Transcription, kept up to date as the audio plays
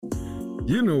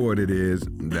You know what it is.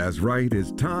 That's right.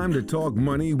 It's time to talk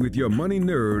money with your money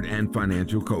nerd and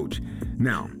financial coach.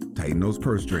 Now, tighten those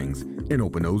purse strings and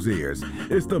open those ears.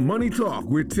 It's the Money Talk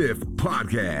with Tiff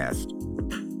podcast.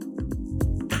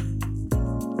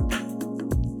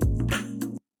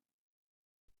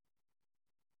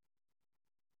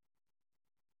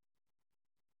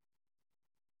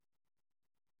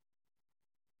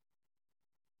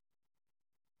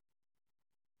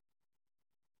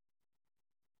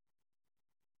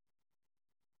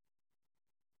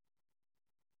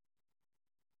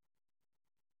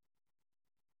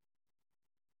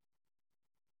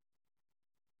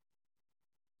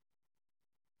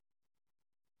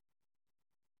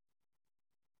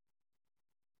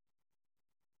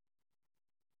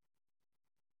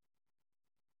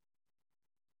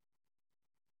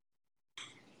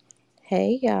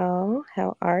 Hey y'all,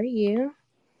 how are you?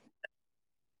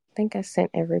 I think I sent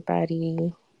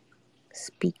everybody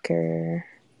speaker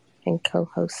and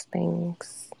co-host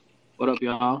things. What up,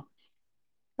 y'all?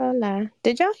 Hola.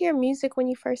 Did y'all hear music when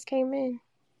you first came in?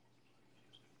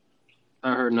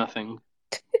 I heard nothing.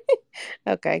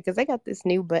 Okay, because I got this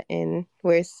new button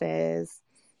where it says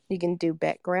you can do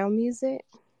background music.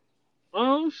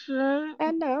 Oh, shit.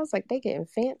 I know, I was like, they getting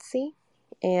fancy.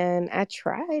 And I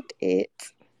tried it,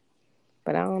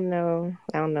 but I don't know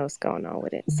what's going on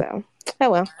with it. So, oh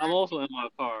well. I'm also in my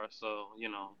car, so,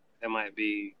 it might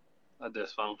be a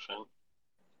dysfunction.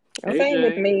 Okay. Hey, Same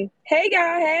with Jay. me. Hey,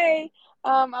 guy. Hey.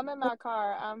 I'm in my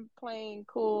car. I'm playing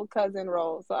cool cousin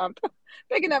role. So I'm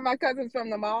picking up my cousins from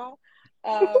the mall.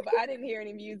 But I didn't hear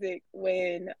any music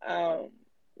when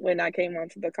I came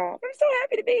onto the call. I'm so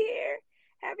happy to be here.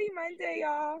 Happy Monday,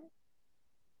 y'all.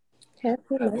 Happy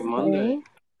Happy Monday. Monday.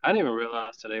 I didn't even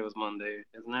realize today was Monday.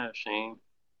 Isn't that a shame?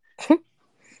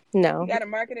 No. You got to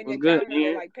mark it in your What's good, calendar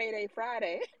Ian? like Payday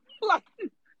Friday. Like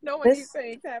knowing these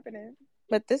things happening.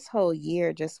 But this whole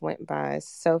year just went by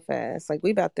so fast. Like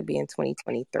we about to be in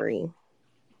 2023.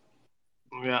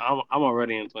 Yeah, I'm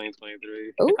already in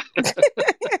 2023. Ooh.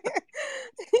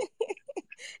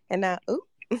 And now, ooh.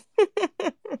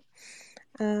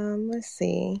 Let's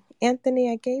see.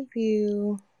 Anthony, I gave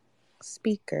you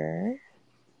speaker.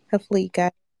 Hopefully you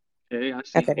got Hey,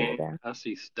 okay, there you go. I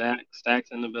see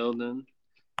Stacks in the building.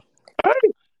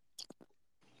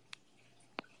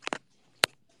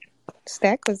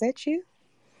 Stack, was that you?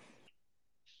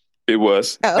 It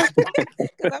was. Oh,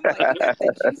 because I'm like, you got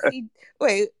the juicy.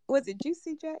 Wait, was it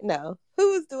Juicy Jack? No,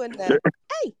 who was doing that?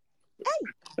 Hey,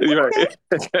 You're okay.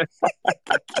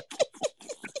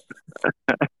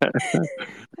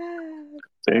 right.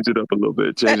 Change it up a little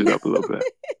bit. That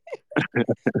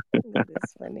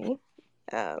is funny.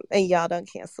 And y'all don't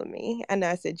cancel me. I know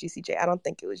I said Juicy J. I don't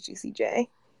think it was Juicy J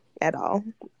at all.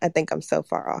 I think I'm so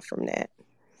far off from that.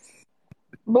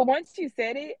 But once you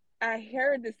said it, I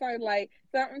heard the song like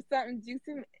something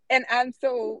juicy, and I'm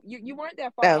so you weren't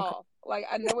that far off. Like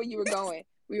I know where you were going.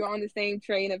 We were on the same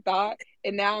train of thought,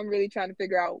 and now I'm really trying to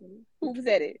figure out who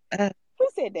said it. Who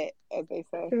said that, as they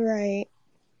say. Right.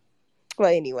 Well,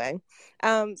 anyway,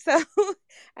 so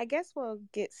I guess we'll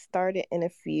get started in a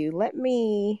few. Let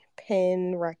me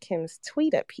pin Rakim's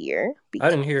tweet up here. I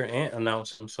didn't hear Ant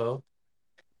announce himself.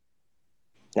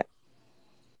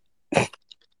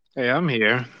 Hey, I'm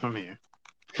here.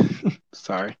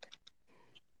 Sorry.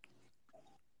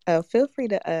 Oh, feel free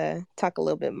to talk a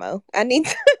little bit more. I need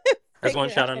to. I just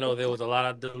want y'all to know there was a lot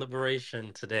of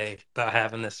deliberation today about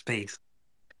having this space.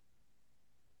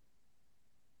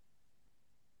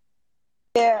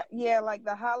 Yeah, like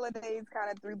the holidays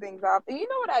kind of threw things off. And you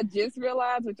know what I just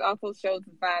realized, which also shows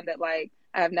the sign that like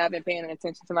I have not been paying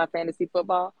attention to my fantasy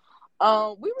football.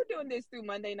 We were doing this through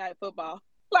Monday Night Football.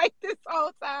 Like this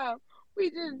whole time. We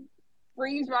just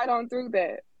breezed right on through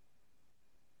that.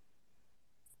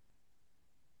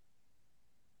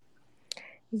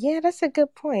 Yeah, that's a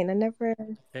good point. I never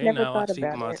Now I thought see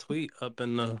about my it. tweet up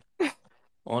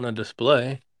on a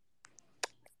display.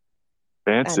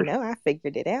 Fancy. I know. I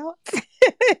figured it out.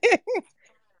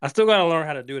 I still gotta learn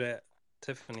how to do that,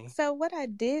 Tiffany. So what I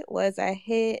did was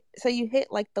you hit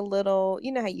like the little,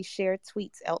 you know how you share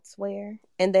tweets elsewhere,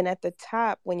 and then at the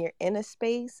top when you're in a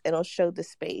space, it'll show the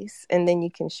space, and then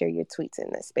you can share your tweets in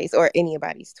the space or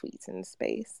anybody's tweets in the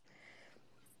space.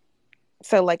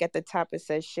 So like at the top it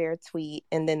says share tweet,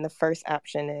 and then the first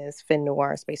option is Fin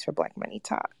Noir space for Black Money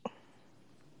Talk.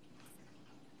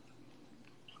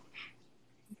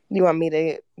 You want me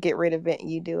to get rid of it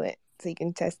and you do it so you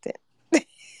can test it?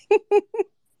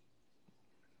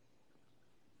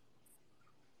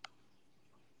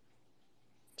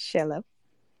 Shello.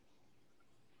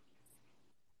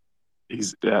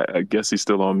 I guess he's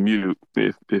still on mute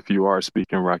if you are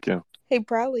speaking, Rakim. He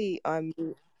probably on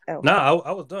mute. Oh, No,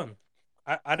 I was done.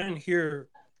 I didn't hear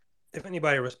if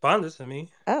anybody responded to me.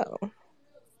 oh.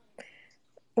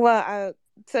 Well,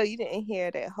 so you didn't hear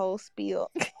that whole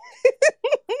spiel.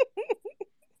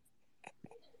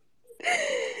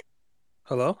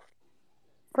 Hello?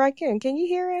 Rakim, can you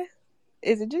hear us?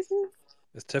 Is it just me?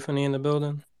 Is Tiffany in the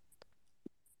building?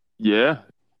 Yeah.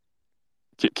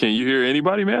 Can you hear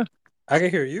anybody, man? I can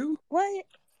hear you. What?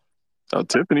 Oh,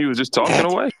 Tiffany was just talking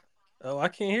away. Oh, I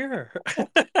can't hear her.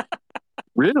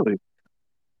 Really?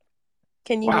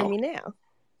 Can you hear Wow. me now?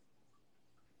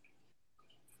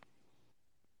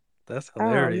 That's Oh,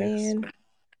 hilarious. man.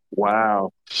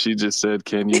 Wow. She just said,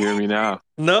 "Can you hear me now?"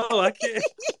 No, I can't.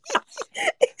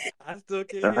 I still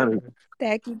can't hear That is, her.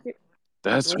 Dak,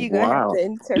 that's you gonna have wow.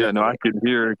 to Yeah, no, I interpret. can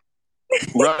hear.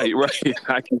 Right.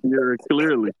 I can hear her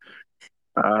clearly.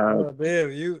 Oh, damn,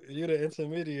 you the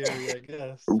intermediary, I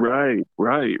guess. Right.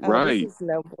 Oh, this is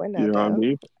no bueno, You know what I though.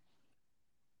 mean?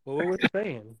 Well, what was you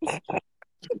saying?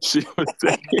 She was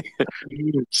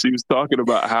saying, she was talking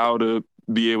about how to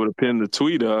be able to pin the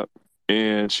tweet up,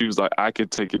 and she was like, "I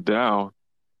could take it down,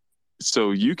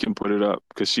 so you can put it up,"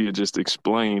 because she had just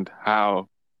explained how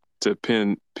to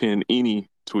pin any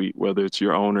tweet, whether it's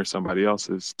your own or somebody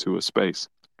else's, to a space.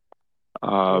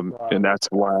 And that's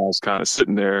why I was kind of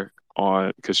sitting there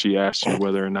on, because she asked you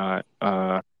whether or not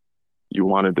you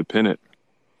wanted to pin it.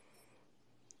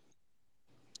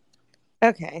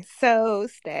 Okay, so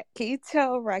Stat, can you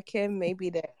tell Rakim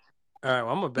maybe that? All right,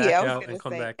 well, I'm gonna Yeah, back I was out gonna and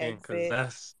come say back in because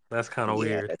exit. that's kind of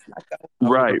Yeah, weird. that's not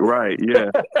going. Right.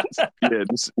 Yeah.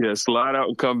 Slide out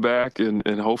and come back, and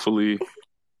hopefully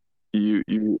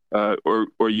you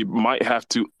or you might have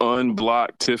to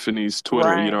unblock Tiffany's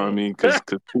Twitter. You know what I Right. mean? Because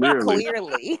clearly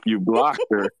Clearly. you blocked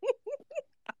her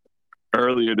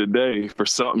earlier today for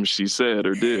something she said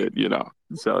or did.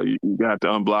 So you got to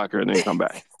unblock her and then come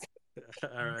back. All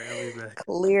right, I'll be back.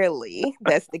 Clearly,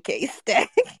 that's the case, Stat.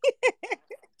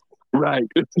 Right.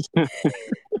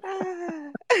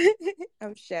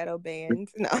 I'm shadow banned.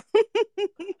 No.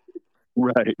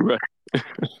 Right.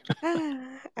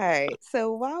 All right.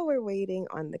 So while we're waiting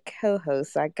on the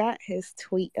co-host, I got his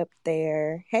tweet up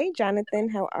there. Hey, Jonathan,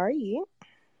 how are you?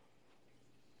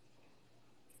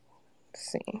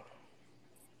 Let's see.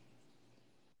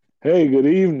 Hey, good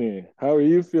evening. How are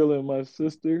you feeling, my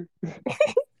sister?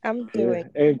 I'm doing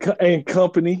and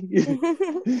company.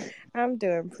 I'm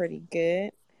doing pretty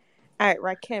good. All right,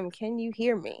 Rakim, can you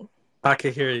hear me? I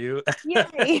can hear you.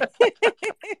 Yay.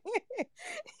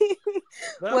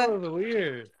 That was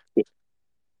weird.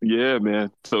 Yeah,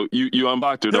 man. So you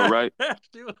unblocked her though, right?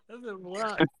 She wasn't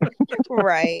blocked.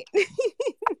 Right.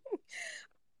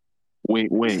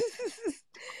 Wink.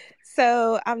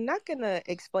 So I'm not gonna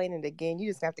explain it again. You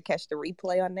just have to catch the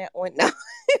replay on that one. No.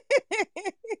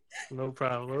 No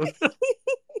problem.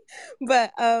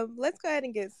 But let's go ahead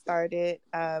and get started.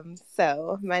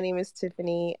 So my name is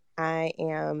Tiffany. I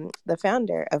am the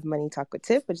founder of Money Talk with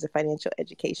Tiff, which is a financial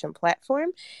education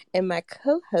platform, and my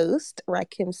co-host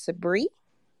Rakim Sabri.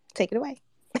 Take it away.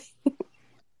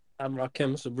 I'm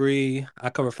Rakim Sabri. I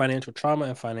cover financial trauma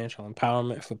and financial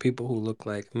empowerment for people who look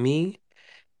like me.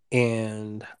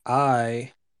 And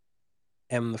I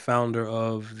am the founder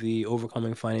of the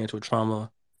Overcoming Financial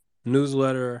Trauma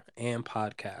newsletter and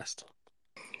podcast.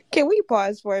 Can we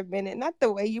pause for a minute? Not the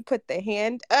way you put the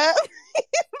hand up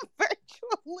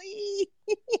virtually.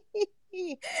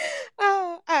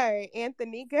 All right,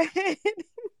 Anthony, go ahead.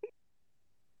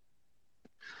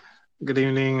 Good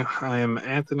evening. I am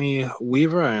Anthony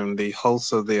Weaver. I am the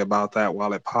host of the About That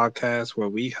Wallet podcast, where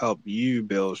we help you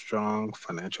build strong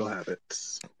financial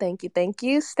habits. Thank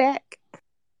you, Stack.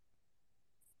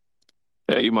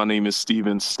 Hey, my name is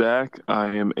Steven Stack.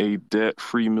 I am a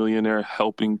debt-free millionaire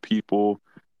helping people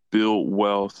build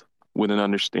wealth with an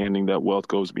understanding that wealth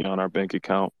goes beyond our bank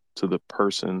account to the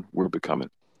person we're becoming.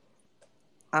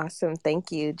 Awesome.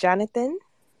 Thank you. Jonathan?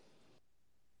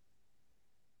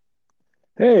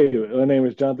 Hey, my name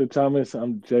is Jonathan Thomas.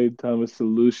 I'm J Thomas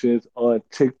Solutions on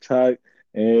TikTok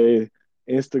and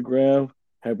Instagram.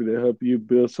 Happy to help you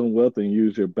build some wealth and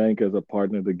use your bank as a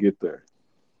partner to get there.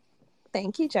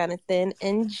 Thank you, Jonathan.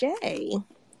 And Jay?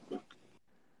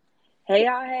 Hey,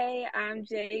 y'all. Hey, I'm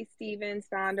Jay Stevens,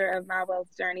 founder of My Wealth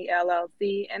Journey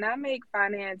LLC, and I make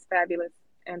finance fabulous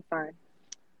and fun.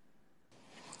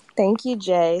 Thank you,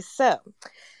 Jay. So,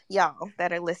 y'all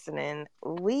that are listening,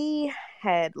 we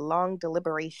had long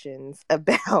deliberations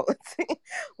about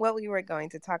what we were going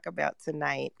to talk about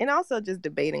tonight, and also just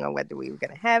debating on whether we were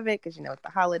going to have it, because with the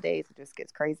holidays, it just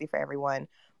gets crazy for everyone.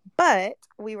 But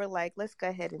we were like, let's go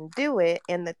ahead and do it.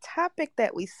 And the topic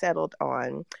that we settled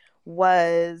on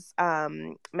was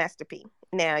Master P.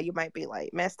 Now you might be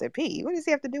like, Master P, what does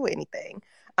he have to do with anything?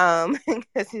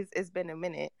 Because it's been a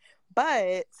minute.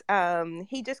 But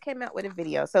he just came out with a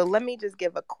video. So let me just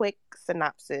give a quick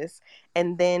synopsis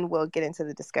and then we'll get into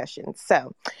the discussion.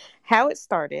 So how it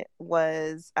started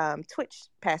was Twitch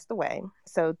passed away.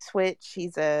 So Twitch,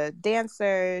 he's a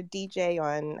dancer, DJ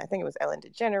on, I think it was Ellen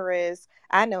DeGeneres.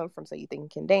 I know him from So You Think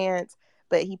You Can Dance,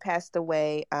 but he passed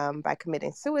away by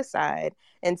committing suicide.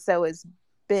 And so it's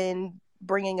been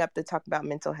bringing up to talk about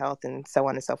mental health and so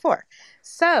on and so forth.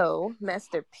 So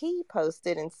Master P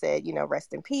posted and said,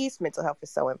 rest in peace. Mental health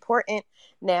is so important.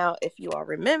 Now, if you all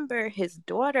remember, his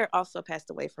daughter also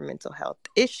passed away from mental health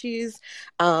issues.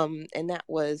 And that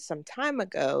was some time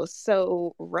ago.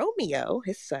 So Romeo,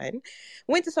 his son,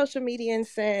 went to social media and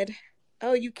said,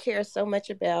 oh, you care so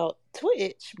much about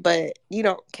Twitch, but you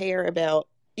don't care about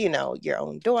your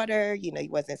own daughter. You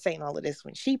wasn't saying all of this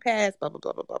when she passed, blah, blah,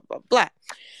 blah, blah, blah, blah, blah.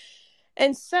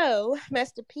 And so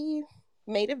Master P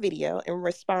made a video in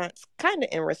response,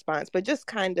 but just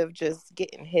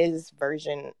getting his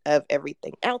version of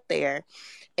everything out there.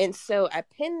 And so I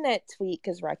pinned that tweet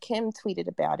because Rakim tweeted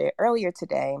about it earlier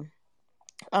today.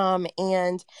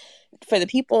 And for the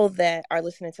people that are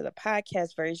listening to the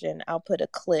podcast version, I'll put a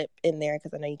clip in there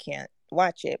because I know you can't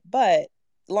watch it. But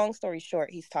long story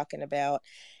short, he's talking about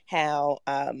how,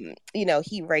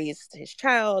 he raised his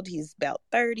child. He's about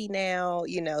 30 now.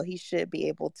 He should be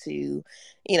able to,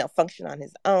 function on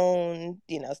his own,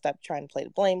 stop trying to play the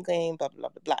blame game, blah, blah,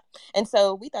 blah, blah. And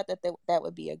so we thought that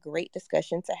would be a great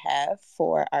discussion to have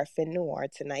for our Fin Noir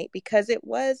tonight because it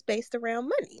was based around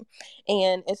money.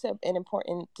 And it's an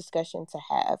important discussion to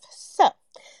have. So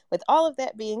with all of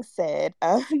that being said,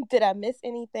 did I miss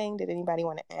anything? Did anybody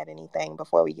want to add anything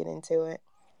before we get into it?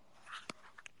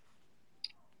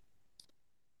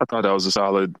 I thought that was a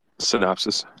solid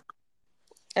synopsis.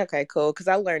 Okay, cool. Because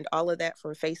I learned all of that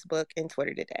from Facebook and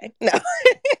Twitter today. No.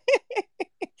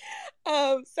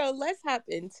 So let's hop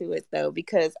into it though,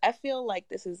 because I feel like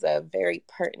this is a very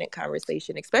pertinent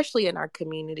conversation, especially in our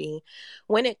community,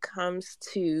 when it comes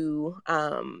to,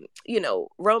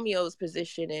 Romeo's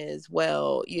position is,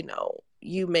 well,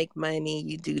 you make money,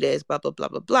 you do this, blah, blah, blah,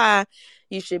 blah, blah.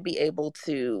 You should be able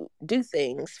to do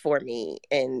things for me.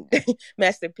 And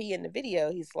Master P in the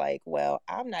video, he's like, well,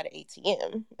 I'm not an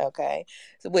ATM. Okay.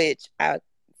 So, which I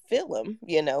feel him,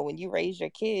 when you raise your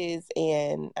kids,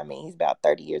 and I mean, he's about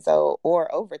 30 years old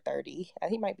or over 30.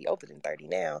 He might be older than 30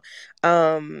 now.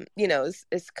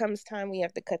 It comes time we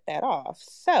have to cut that off.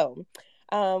 So,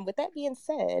 with that being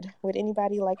said, would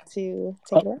anybody like to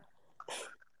take it away?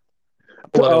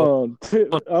 Well,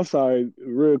 I'm sorry,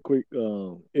 real quick.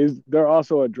 Is there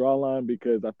also a draw line?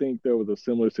 Because I think there was a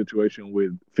similar situation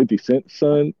with 50 Cent's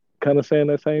son kind of saying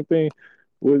that same thing.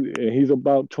 And he's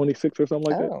about 26 or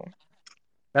something like that.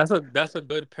 That's a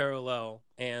good parallel,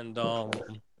 and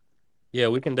yeah,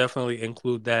 we can definitely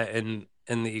include that in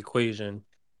the equation.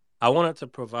 I wanted to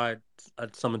provide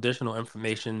some additional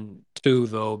information too,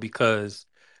 though, because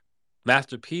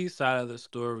Master P's side of the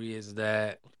story is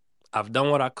that I've done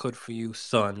what I could for you,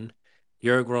 son.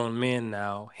 You're a grown man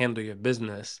now. Handle your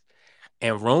business.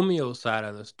 And Romeo's side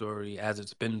of the story, as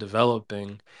it's been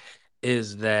developing,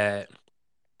 is that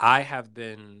I have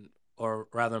been, or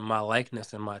rather, my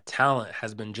likeness and my talent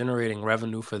has been generating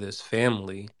revenue for this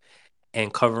family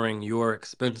and covering your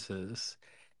expenses,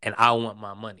 and I want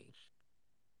my money.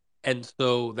 And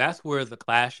so that's where the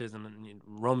clash is. And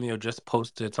Romeo just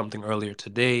posted something earlier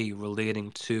today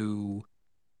relating to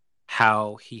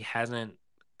how he hasn't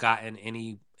gotten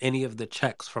any of the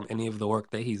checks from any of the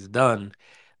work that he's done,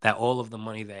 that all of the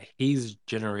money that he's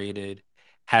generated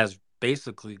has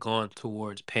basically gone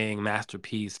towards paying Master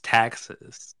P's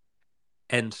taxes.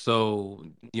 And so,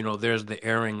 there's the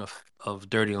airing of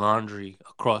dirty laundry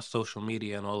across social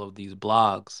media and all of these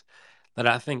blogs that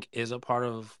I think is a part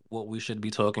of what we should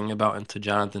be talking about. And to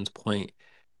Jonathan's point,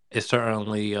 is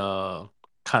certainly a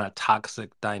kind of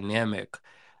toxic dynamic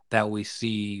that we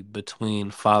see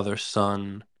between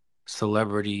father-son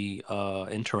celebrity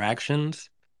interactions.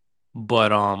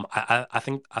 But I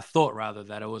thought rather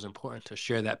that it was important to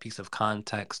share that piece of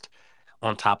context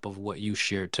on top of what you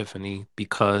shared, Tiffany,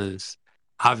 because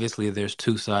obviously there's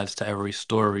two sides to every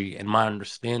story, and my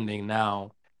understanding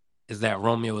now is that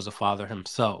Romeo is a father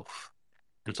himself.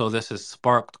 And so this has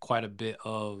sparked quite a bit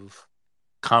of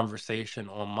conversation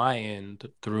on my end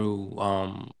through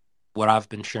what I've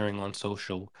been sharing on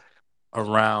social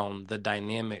around the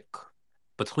dynamic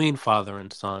between father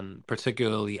and son,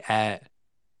 particularly at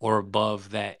or above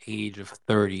that age of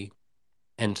 30.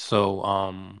 And so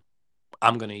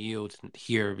I'm going to yield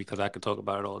here because I could talk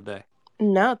about it all day.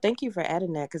 No, thank you for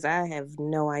adding that because I have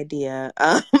no idea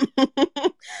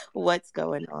what's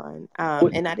going on.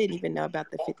 What, And I didn't even know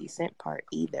about the 50 Cent part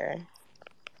either.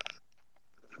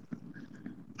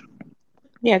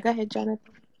 Yeah, go ahead, Jonathan.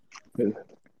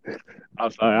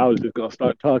 I'm sorry, I was just gonna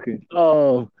start talking.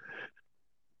 So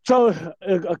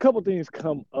a couple things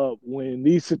come up when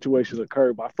these situations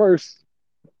occur. My first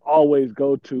always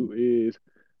go to is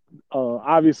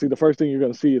obviously the first thing you're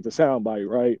gonna see is the soundbite,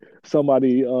 right?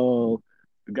 Somebody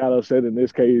got upset in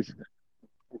this case,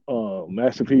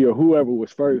 Master P or whoever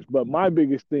was first. But my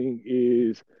biggest thing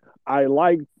is I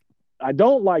like I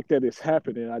don't like that it's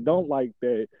happening. I don't like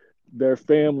that their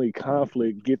family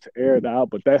conflict gets aired out,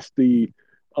 but that's the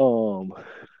um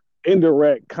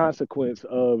indirect consequence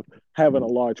of having a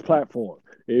large platform.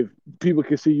 If people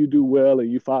can see you do well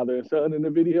and you father and son in the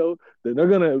video, then they're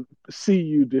gonna see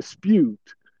you dispute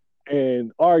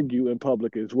and argue in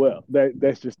public as well.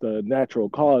 That's just a natural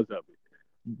cause of it.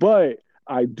 But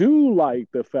I do like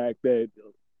the fact that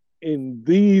in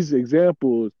these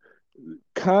examples,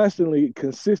 constantly,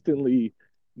 consistently,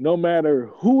 no matter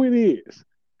who it is,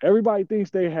 everybody thinks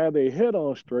they have their head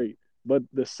on straight, but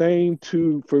the same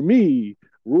two, for me,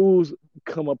 rules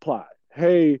come apply.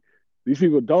 Hey, these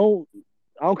people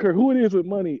I don't care who it is with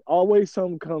money, always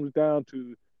something comes down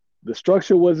to the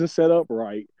structure wasn't set up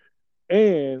right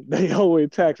and they owe in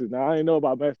taxes. Now I didn't know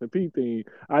about Master P thing.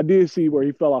 I did see where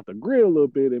he fell off the grid a little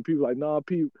bit, and people like, "Nah,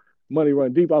 P money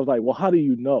run deep." I was like, "Well, how do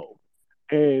you know?"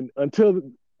 And until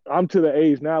I'm to the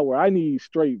age now where I need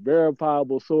straight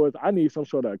verifiable source, I need some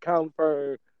sort of account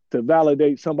firm to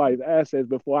validate somebody's assets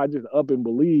before I just up and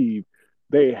believe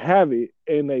they have it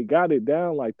and they got it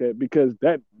down like that, because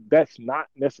that's not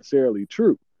necessarily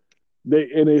true.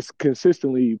 And it's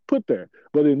consistently put there.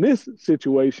 But in this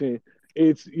situation,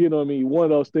 it's, you know what I mean, one of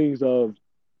those things of,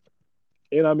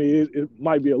 and I mean, it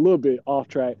might be a little bit off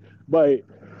track, but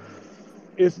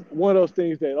it's one of those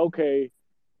things that, okay,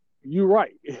 you're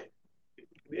right.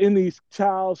 In these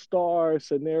child star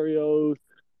scenarios,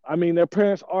 I mean, their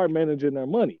parents are managing their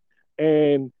money.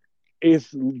 And it's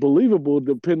believable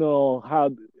depending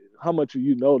on how much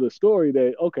you know the story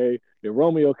that, okay, if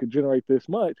Romeo could generate this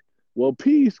much, well,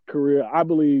 P's career, I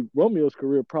believe Romeo's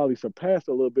career probably surpassed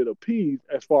a little bit of P's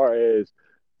as far as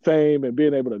fame and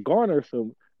being able to garner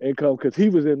some income, because he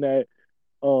was in that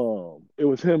it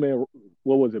was him and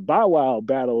what was it, Bow Wow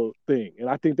battle thing. And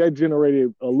I think that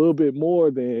generated a little bit more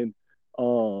than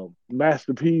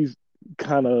Master P's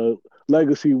kind of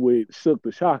legacy with Silk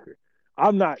the Shocker.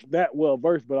 I'm not that well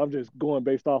versed, but I'm just going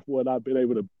based off what I've been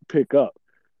able to pick up.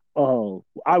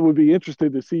 I would be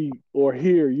interested to see or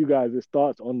hear you guys'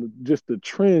 thoughts on just the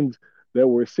trends that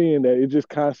we're seeing, that it just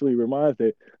constantly reminds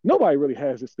that nobody really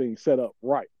has this thing set up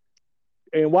right.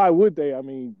 And why would they? I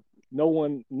mean,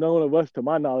 none of us, to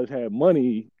my knowledge, had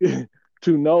money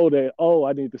to know that, oh,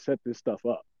 I need to set this stuff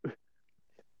up.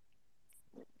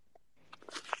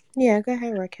 Yeah, go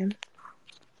ahead, Rakim.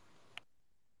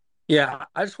 Yeah,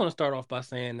 I just want to start off by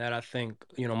saying that I think,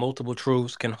 multiple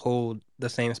truths can hold the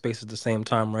same space at the same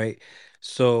time, right?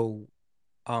 So,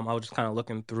 I was just kind of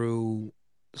looking through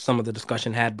some of the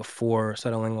discussion had before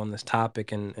settling on this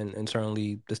topic, and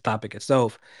certainly this topic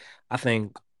itself. I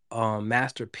think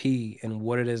Master P and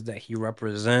what it is that he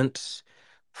represents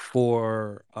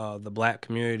for the Black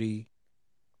community,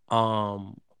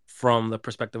 from the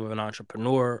perspective of an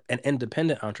entrepreneur, an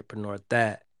independent entrepreneur,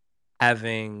 that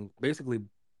having basically,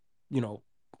 you know,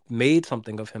 made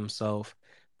something of himself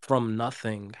from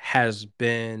nothing, has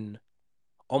been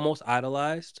almost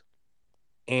idolized.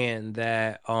 And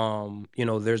that,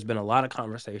 there's been a lot of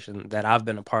conversation that I've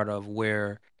been a part of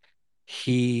where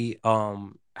he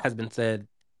has been said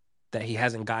that he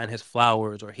hasn't gotten his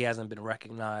flowers, or he hasn't been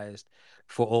recognized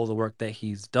for all the work that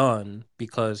he's done,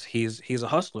 because he's a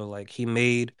hustler. Like, he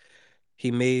made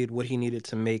what he needed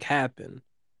to make happen.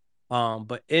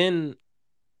 But in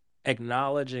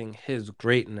acknowledging his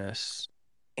greatness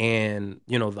and,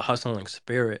 the hustling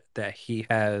spirit that he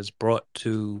has brought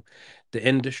to the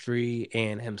industry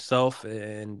and himself,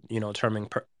 and,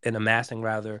 and amassing,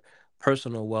 rather,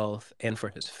 personal wealth, and for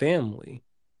his family,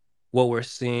 what we're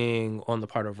seeing on the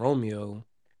part of Romeo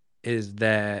is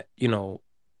that,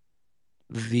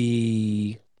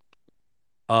 the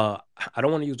I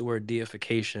don't want to use the word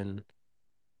deification,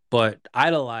 but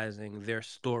idolizing their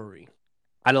story,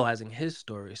 idolizing his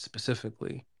story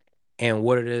specifically, and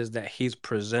what it is that he's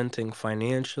presenting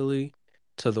financially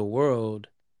to the world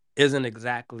isn't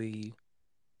exactly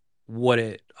what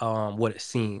it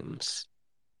seems.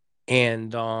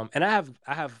 And I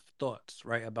have thoughts,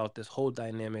 right, about this whole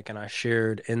dynamic, and I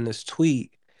shared in this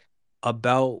tweet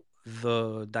about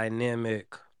the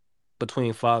dynamic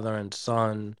between father and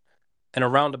son, in a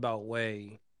roundabout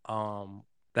way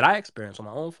that I experienced with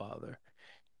my own father.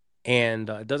 And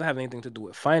it doesn't have anything to do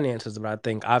with finances, but I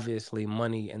think obviously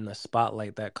money and the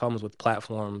spotlight that comes with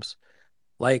platforms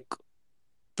like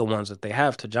the ones that they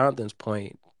have, to Jonathan's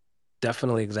point,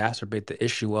 definitely exacerbate the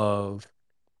issue of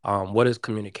what is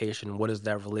communication, what is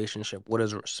that relationship, what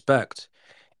is respect,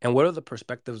 and what are the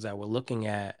perspectives that we're looking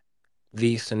at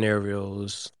these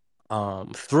scenarios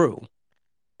through.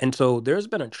 And so there's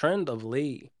been a trend of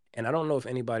late, and I don't know if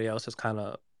anybody else has kind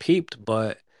of peeped,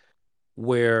 but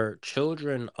where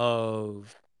children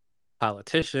of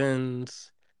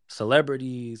politicians,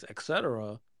 celebrities,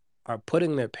 etc., are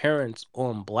putting their parents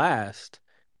on blast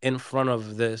in front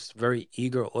of this very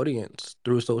eager audience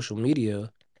through social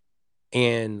media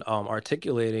and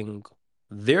articulating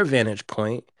their vantage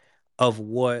point of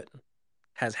what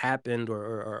has happened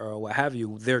or what have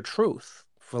you, their truth,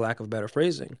 for lack of better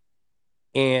phrasing.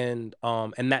 And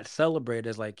that celebrate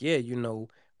is like, yeah,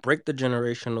 break the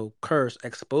generational curse,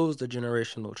 expose the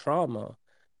generational trauma,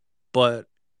 but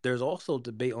there's also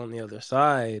debate on the other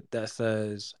side that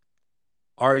says,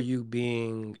 are you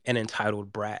being an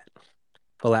entitled brat,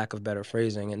 for lack of better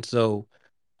phrasing? And so,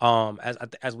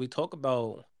 as we talk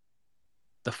about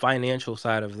the financial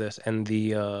side of this and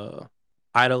the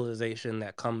idolization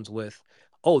that comes with,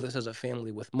 oh, this is a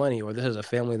family with money, or this is a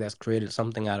family that's created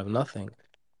something out of nothing.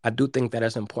 I do think that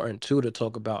it's important too to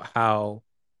talk about how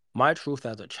my truth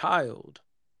as a child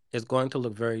is going to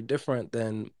look very different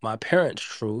than my parents'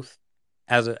 truth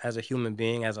as a human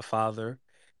being, as a father,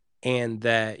 and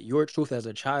that your truth as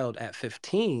a child at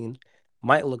 15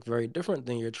 might look very different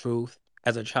than your truth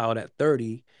as a child at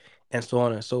 30, and so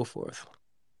on and so forth.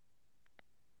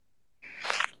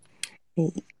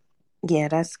 Yeah,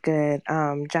 that's good.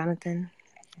 Jonathan?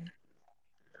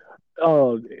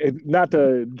 Not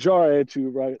to jar at you,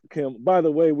 right, Kim? By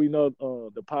the way, we know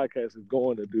the podcast is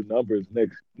going to do numbers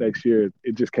next year.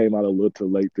 It just came out a little too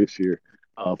late this year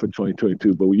for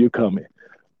 2022, but you're coming.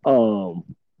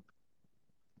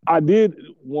 I did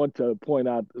want to point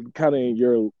out, kind of in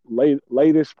your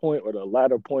latest point or the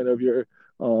latter point of your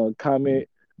comment,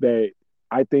 that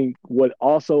I think what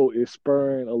also is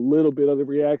spurring a little bit of the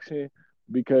reaction,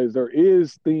 because there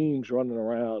is themes running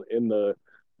around in the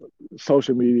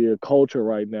social media culture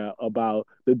right now about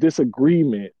the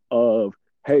disagreement of,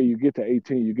 hey, you get to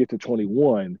 18, you get to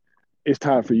 21, it's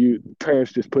time for you,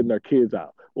 parents just putting their kids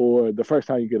out. Or the first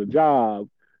time you get a job,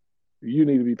 you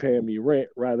need to be paying me rent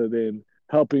rather than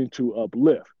helping to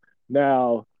uplift.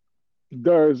 Now,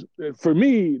 for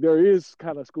me, there is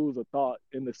kind of schools of thought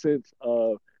in the sense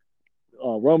of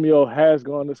Romeo has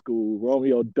gone to school.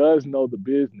 Romeo does know the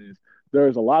business.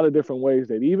 There's a lot of different ways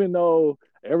that, even though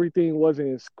everything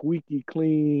wasn't squeaky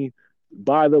clean,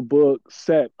 by the book,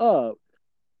 set up,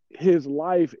 his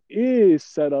life is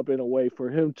set up in a way for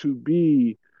him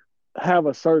to have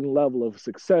a certain level of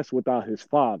success without his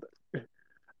father.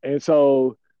 And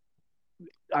so,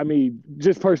 I mean,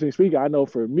 just personally speaking, I know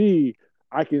for me,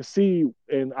 I can see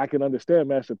and I can understand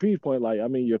Master P's point. Like, I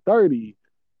mean, you're 30.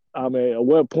 I mean, at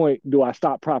what point do I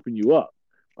stop propping you up?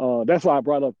 That's why I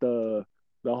brought up the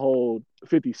whole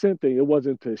 50 Cent thing. It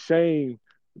wasn't to shame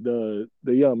the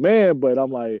young man, but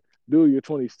I'm like, dude, you're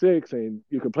 26 and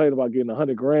you complain about getting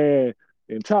 $100,000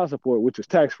 in child support, which is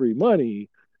tax-free money,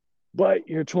 but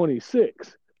you're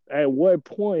 26. At what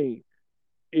point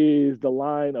is the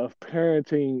line of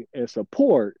parenting and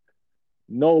support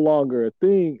no longer a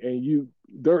thing, and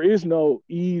there is no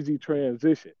easy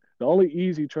transition? The only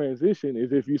easy transition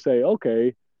is if you say,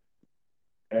 okay,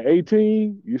 at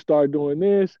 18, you start doing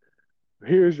this.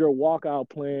 Here's your walkout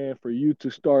plan for you to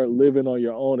start living on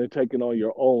your own and taking on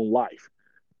your own life.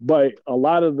 But a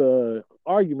lot of the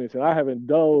arguments, and I haven't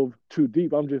dove too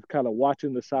deep, I'm just kind of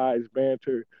watching the sides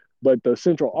banter, but the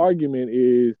central argument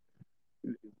is,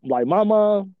 like my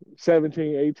mom,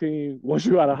 17, 18, once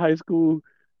you're out of high school,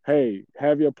 hey,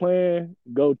 have your plan,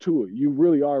 go to it. You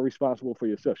really are responsible for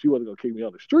yourself. She wasn't going to kick me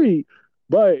on the street,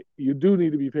 but you do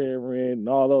need to be paying rent and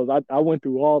all those. I went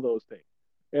through all those things.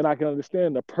 And I can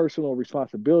understand the personal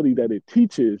responsibility that it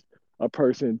teaches a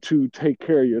person to take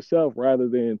care of yourself, rather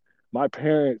than my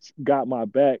parents got my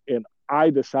back and I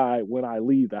decide when I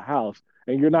leave the house.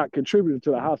 And you're not contributing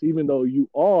to the house, even though you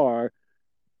are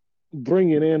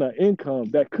bringing in an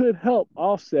income that could help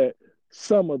offset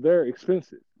some of their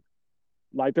expenses.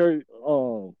 Like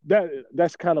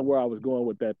that's kind of where I was going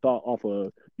with that thought off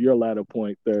of your latter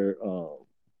point there,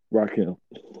 Rakim.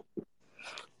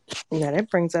 Now that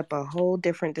brings up a whole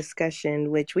different discussion,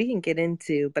 which we can get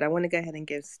into, but I want to go ahead and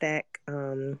give Stack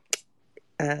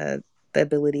the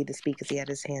ability to speak because he had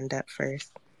his hand up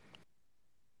first.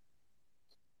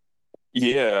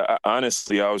 Yeah,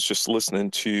 honestly, I was just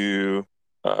listening to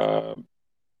uh,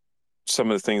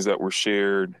 some of the things that were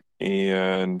shared,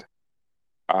 and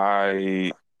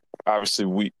I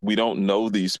obviously we don't know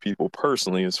these people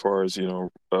personally, as far as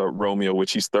Romeo,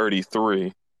 which he's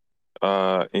 33,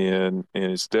 and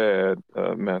his dad,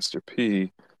 Master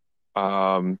P,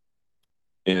 um,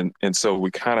 and so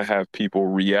we kind of have people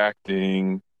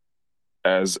reacting,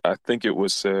 as I think it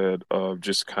was said,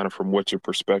 just kind of from what your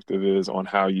perspective is on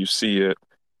how you see it.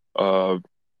 Uh,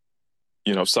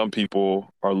 some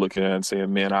people are looking at it and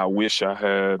saying, "Man, I wish I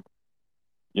had,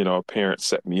 a parent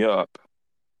set me up,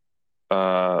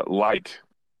 like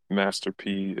Master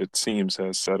P, it seems,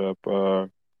 has set up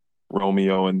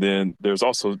Romeo." And then there's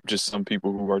also just some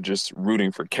people who are just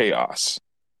rooting for chaos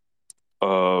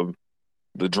of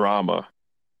the drama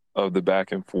of the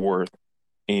back and forth.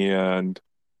 And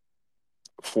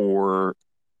for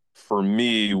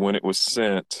me, when it was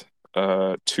sent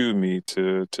to me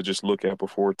to just look at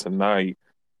before tonight,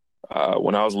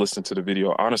 when I was listening to the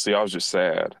video, honestly, I was just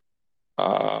sad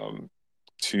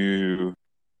to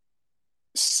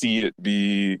see it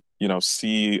be,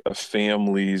 see a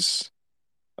family's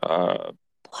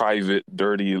private,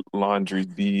 dirty laundry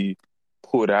be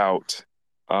put out,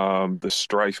 the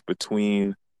strife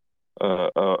between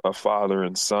a father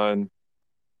and son,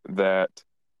 that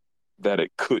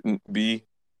it couldn't be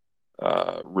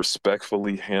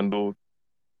respectfully handled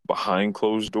behind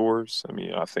closed doors. I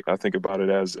mean, I think about it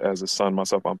as a son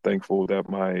myself. I'm thankful that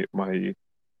my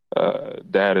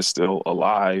dad is still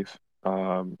alive,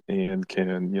 and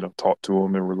can talk to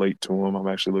him and relate to him. I'm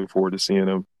actually looking forward to seeing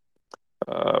him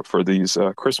for these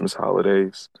Christmas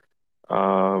holidays.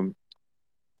 Um,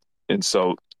 and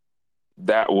so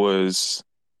that was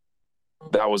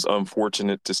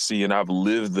unfortunate to see, and I've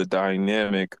lived the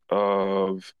dynamic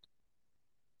of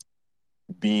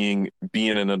being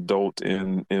an adult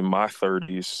in my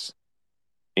 30s,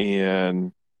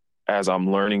 and as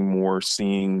I'm learning more,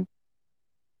 seeing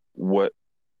what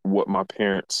my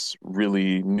parents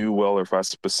really knew well, or if I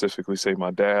specifically say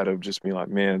my dad, of just being like,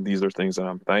 man, these are things that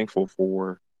I'm thankful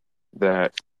for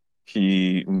that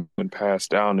he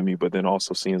passed down to me, but then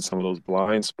also seeing some of those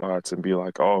blind spots and be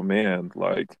like, oh man,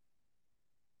 like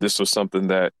this was something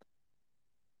that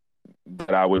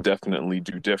I would definitely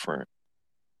do different.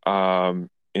 And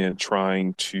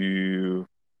trying to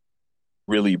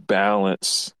really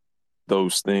balance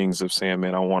those things of saying,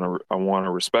 man, I want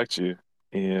to respect you,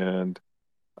 and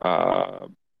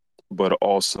but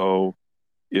also,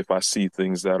 if I see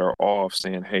things that are off,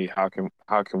 saying, hey, how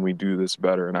can we do this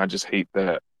better? And I just hate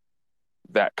that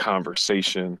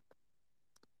conversation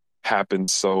happened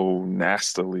so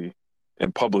nastily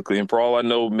and publicly. And for all I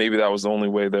know, maybe that was the only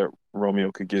way that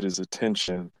Romeo could get his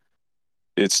attention.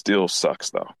 It still sucks,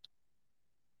 though.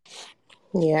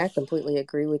 Yeah, I completely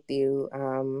agree with you.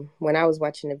 When I was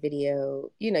watching the video,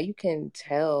 you can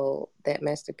tell that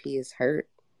Master P is hurt.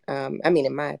 I mean,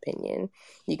 in my opinion,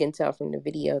 you can tell from the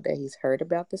video that he's hurt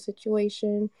about the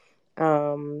situation.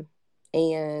 Um,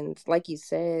 and like you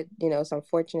said, it's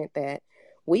unfortunate that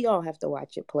we all have to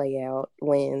watch it play out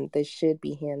when this should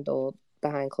be handled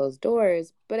behind closed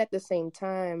doors. But at the same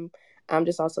time, I'm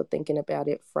just also thinking about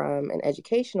it from an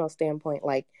educational standpoint,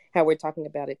 like how we're talking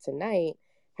about it tonight.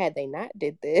 Had they not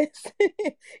did this,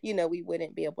 we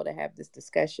wouldn't be able to have this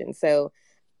discussion. So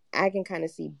I can kind of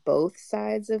see both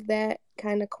sides of that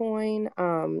kind of coin.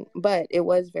 But it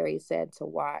was very sad to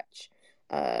watch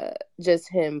just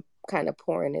him kind of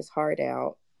pouring his heart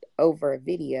out over a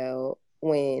video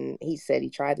when he said he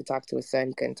tried to talk to his son,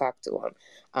 he couldn't talk to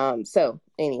him. So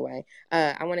anyway,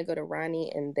 I want to go to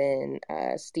Ronnie and then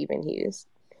Stephen Hughes.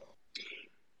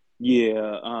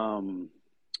 Yeah,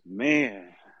 man,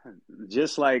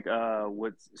 just like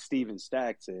what Stephen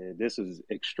Stack said, this is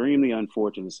extremely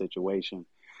unfortunate situation.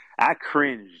 I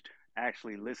cringed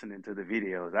actually listening to the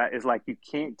videos. It's like you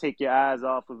can't take your eyes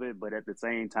off of it, but at the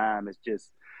same time, it's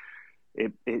just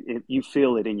you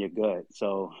feel it in your gut.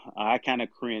 So I kind of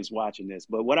cringe watching this.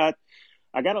 But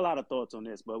I got a lot of thoughts on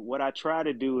this, but what I try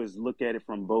to do is look at it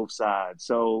from both sides.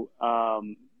 So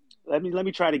let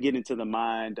me try to get into the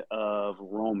mind of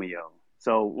Romeo.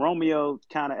 So Romeo,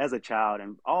 kind of as a child,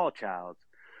 and all childs,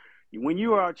 when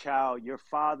you are a child, your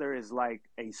father is like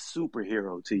a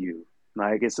superhero to you.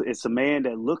 Like it's a man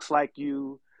that looks like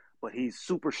you, but he's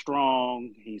super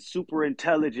strong. He's super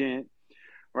intelligent,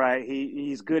 right?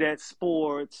 He's good at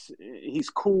sports. He's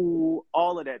cool.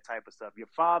 All of that type of stuff. Your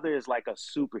father is like a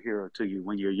superhero to you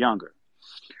when you're younger.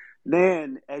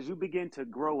 Then, as you begin to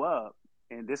grow up,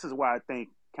 and this is why I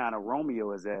think kind of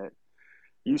Romeo is at,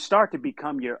 you start to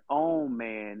become your own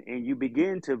man, and you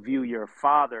begin to view your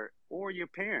father or your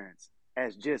parents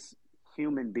as just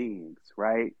human beings,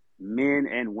 right? Men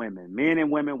and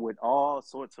women with all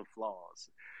sorts of flaws.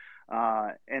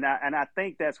 And I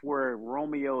think that's where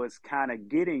Romeo is kind of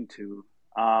getting to,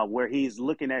 where he's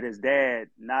looking at his dad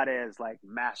not as like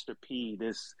Master P,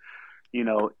 this you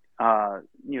know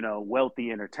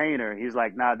wealthy entertainer. He's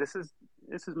like, nah, this is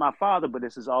my father, but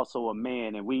this is also a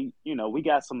man, and we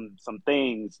got some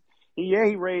things. He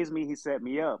raised me, he set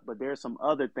me up, but there's some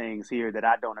other things here that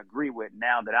I don't agree with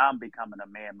now that I'm becoming a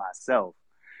man myself.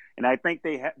 And I think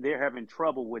they're having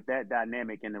trouble with that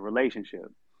dynamic in the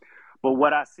relationship. But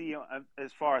what I see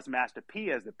as far as Master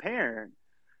P as the parent,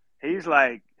 he's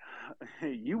like,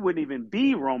 you wouldn't even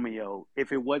be Romeo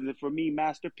if it wasn't for me,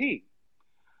 Master P.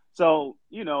 So,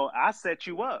 I set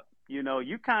you up.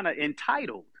 You kind of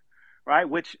entitled, right?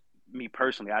 Which, me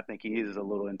personally, I think he is a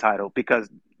little entitled because,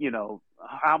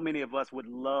 how many of us would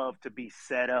love to be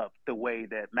set up the way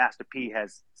that Master P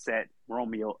has set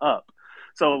Romeo up?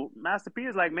 So Master P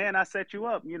is like, man, I set you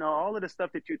up. All of the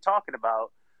stuff that you're talking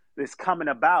about is coming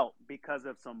about because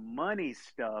of some money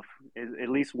stuff, at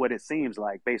least what it seems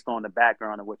like based on the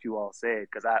background of what you all said,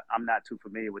 because I'm not too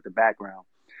familiar with the background.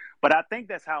 But I think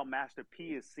that's how Master P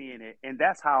is seeing it, and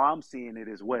that's how I'm seeing it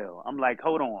as well. I'm like,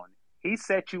 hold on. He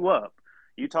set you up.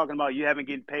 You talking about you haven't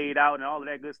getting paid out and all of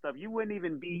that good stuff. You wouldn't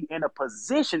even be in a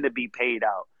position to be paid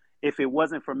out if it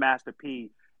wasn't for Master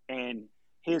P and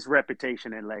his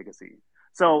reputation and legacy.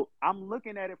 So I'm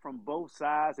looking at it from both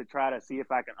sides to try to see if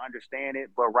I can understand it.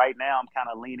 But right now, I'm kind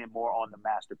of leaning more on the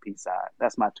Master P side.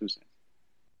 That's my 2 cents.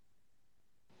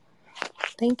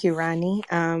 Thank you, Ronnie.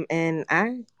 And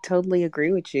I totally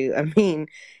agree with you. I mean,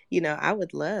 I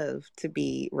would love to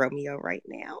be Romeo right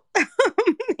now,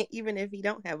 even if he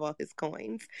don't have all his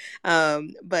coins.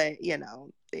 But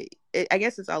I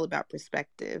guess it's all about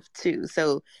perspective too.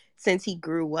 So since he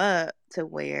grew up to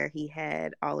where he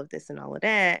had all of this and all of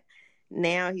that,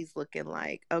 now he's looking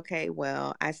like, okay,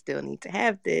 well, I still need to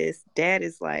have this. Dad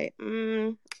is like,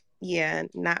 yeah,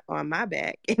 not on my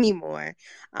back anymore.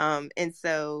 And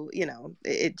so,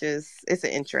 it's an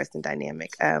interesting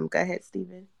dynamic. Go ahead,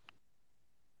 Steven.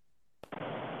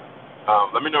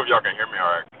 Let me know if y'all can hear me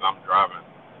all right, because I'm driving.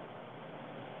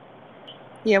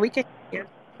 Yeah, we can hear.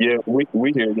 Yeah, we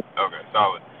hear you. Okay,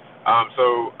 solid.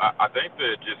 So I think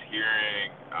that just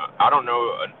hearing, I don't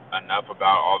know enough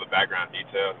about all the background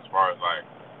details as far as like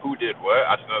who did what.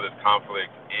 I just know there's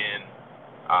conflict in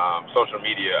social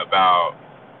media about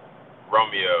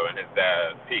Romeo and his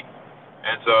dad, Pete.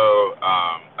 And so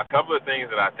a couple of things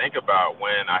that I think about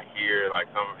when I hear like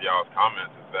some of y'all's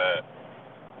comments is that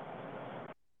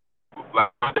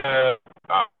like my dad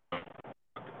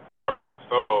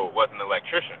was an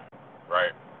electrician,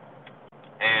 right?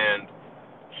 And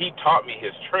he taught me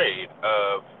his trade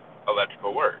of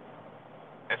electrical work.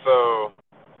 And so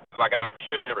like I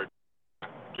should never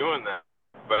doing that,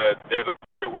 but there's a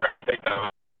way where I take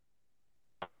that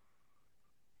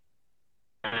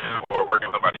or working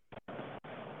with somebody.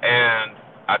 And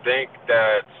I think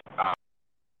that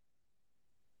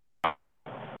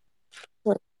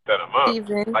set them up.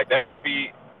 Steven, Like that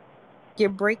be. You're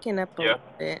breaking up a little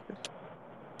bit.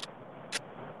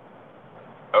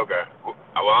 Okay.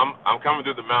 Well, I'm coming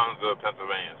through the mountains of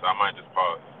Pennsylvania, so I might just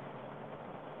pause.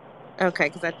 Okay,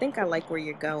 because I think I like where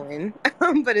you're going,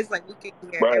 but it's like we can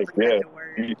hear Right, every other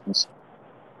word.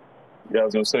 Yeah, I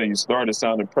was gonna say you started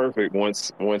sounding perfect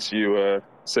once you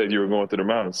said you were going through the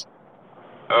mountains.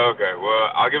 Okay,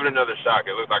 well, I'll give it another shot.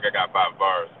 It looks like I got 5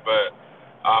 bars, but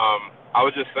I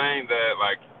was just saying that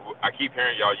like I keep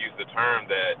hearing y'all use the term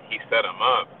that he set him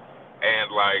up,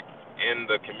 and like in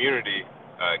the community,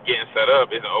 getting set up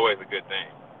isn't always a good thing.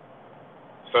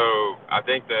 So I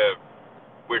think that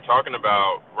we're talking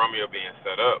about Romeo being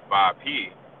set up by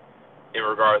P in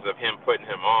regards of him putting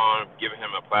him on, giving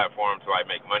him a platform to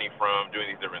like make money from, doing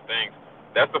these different things.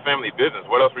 That's the family business.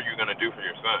 What else were you gonna do for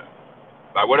your son?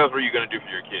 Like, what else were you gonna do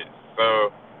for your kids?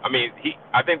 So, I mean,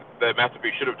 I think that Master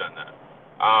P should have done that.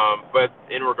 But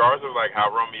in regards of like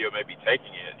how Romeo may be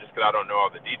taking it, just because I don't know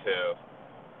all the details,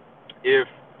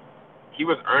 if he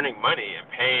was earning money and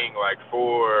paying like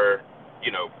for,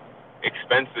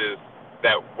 expenses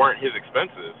that weren't his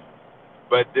expenses,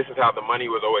 but this is how the money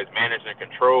was always managed and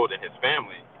controlled in his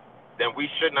family, then we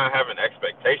should not have an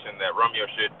expectation that Romeo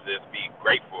should just be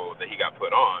grateful that he got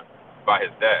put on by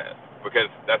his dad, because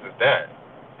that's his dad.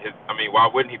 Why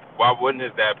wouldn't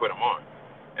his dad put him on?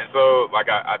 And so, like,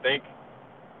 I think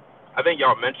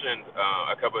y'all mentioned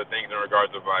a couple of things in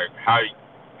regards of like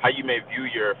how you may view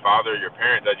your father, your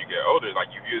parents as you get older,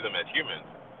 like you view them as humans.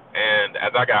 And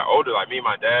as I got older, like me and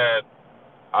my dad,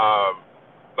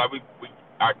 like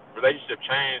our relationship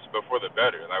changed, but for the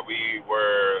better. Like we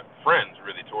were friends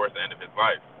really towards the end of his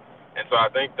life. And so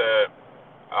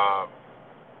um,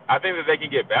 I think that they can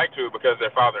get back to it because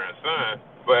they're father and son.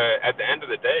 But at the end of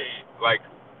the day, like,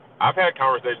 I've had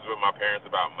conversations with my parents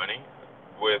about money,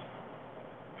 with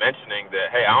mentioning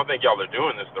that, hey, I don't think y'all are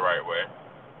doing this the right way.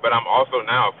 But I'm also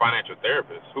now a financial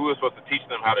therapist. Who is supposed to teach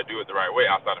them how to do it the right way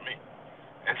outside of me?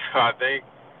 And so I think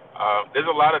there's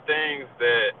a lot of things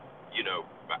that,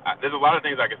 there's a lot of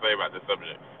things I can say about this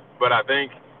subject. But I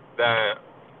think that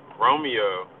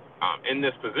Romeo, in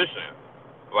this position,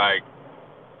 like,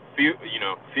 feel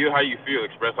how you feel,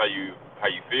 express how you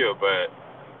feel, but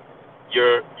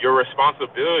your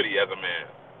responsibility as a man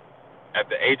at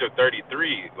the age of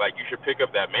 33, like, you should pick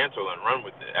up that mantle and run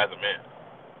with it as a man,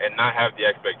 and not have the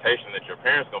expectation that your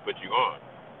parents gonna put you on,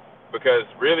 because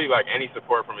really, like, any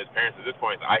support from his parents at this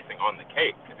point is icing on the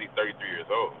cake because he's 33 years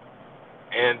old,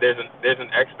 and there's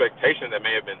an expectation that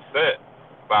may have been set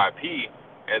by P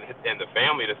and the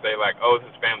family to say, like, oh, this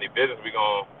is family business, we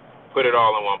gonna put it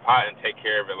all in one pot and take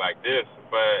care of it like this.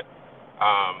 But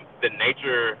the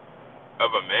nature of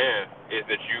a man is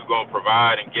that you gonna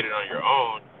provide and get it on your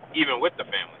own, even with the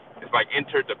family. It's like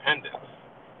interdependence.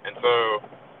 And so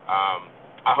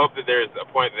I hope that there's a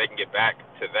point that they can get back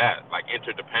to that, like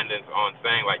interdependence on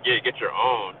saying, like, yeah, get your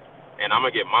own, and I'm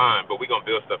gonna get mine, but we gonna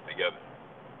build stuff together.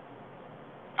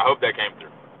 I hope that came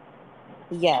through.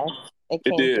 Yes, it It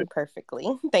came did. through perfectly.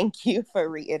 Thank you for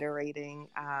reiterating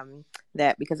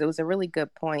that, because it was a really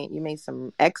good point. You made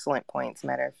some excellent points,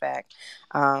 matter of fact.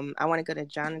 I want to go to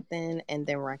Jonathan and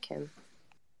then Rakim.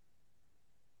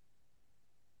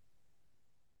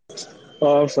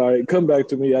 Oh, I'm sorry. Come back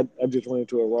to me. I just went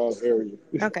into a wrong area.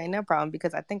 Okay, no problem,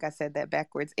 because I think I said that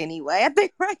backwards anyway. I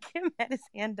think Rakim had his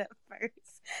hand up first.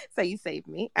 So you saved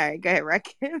me. All right, go ahead,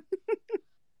 Rakim.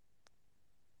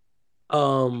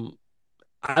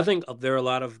 I think there are a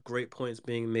lot of great points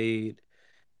being made,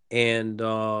 and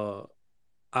I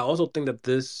also think that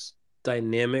this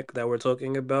dynamic that we're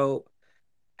talking about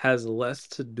has less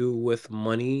to do with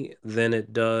money than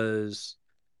it does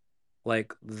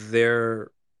like their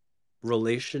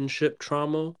relationship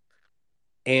trauma.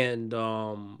 And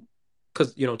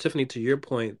because Tiffany, to your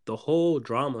point, the whole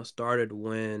drama started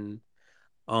when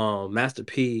Master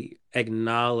P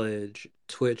acknowledged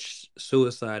Twitch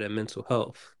suicide and mental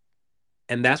health.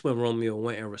 And that's when Romeo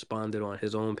went and responded on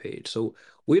his own page. So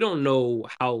we don't know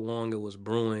how long it was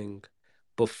brewing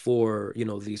before,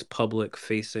 these public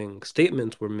facing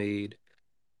statements were made.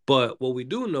 But what we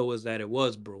do know is that it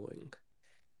was brewing.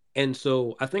 And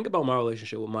so I think about my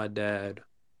relationship with my dad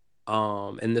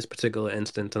in this particular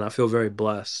instance, and I feel very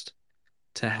blessed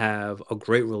to have a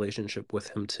great relationship with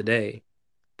him today.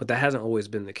 But that hasn't always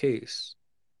been the case.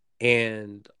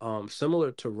 And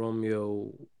similar to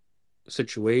Romeo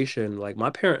situation, like my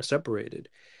parents separated.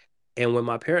 And when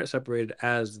my parents separated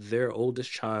as their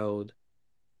oldest child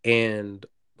and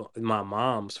my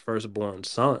mom's firstborn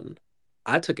son,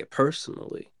 I took it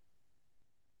personally.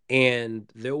 And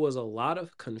there was a lot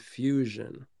of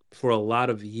confusion for a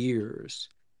lot of years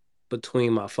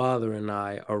between my father and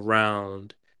I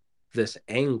around this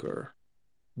anger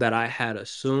that I had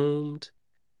assumed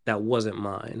that wasn't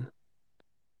mine.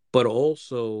 But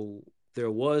also,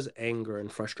 there was anger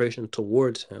and frustration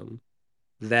towards him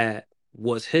that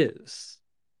was his.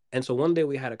 And so one day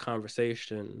we had a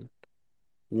conversation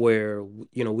where,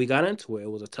 we got into it.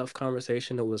 It was a tough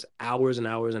conversation. It was hours and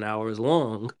hours and hours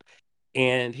long.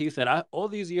 And he said, all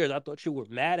these years, I thought you were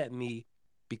mad at me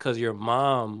because your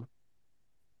mom,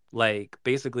 like,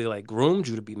 basically, like, groomed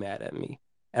you to be mad at me.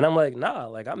 And I'm like, nah,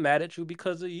 like, I'm mad at you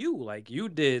because of you. Like, you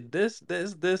did this,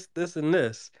 and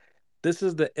this. This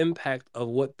is the impact of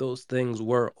what those things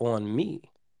were on me.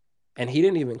 And he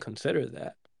didn't even consider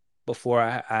that before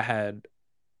I had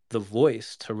the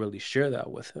voice to really share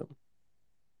that with him.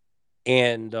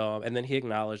 And then he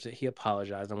acknowledged it, he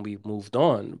apologized, and we moved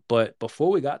on. But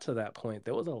before we got to that point,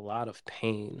 there was a lot of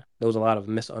pain. There was a lot of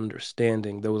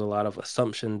misunderstanding. There was a lot of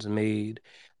assumptions made.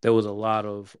 There was a lot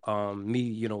of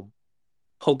me,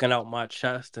 poking out my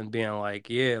chest and being like,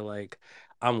 yeah, like,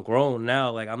 I'm grown now.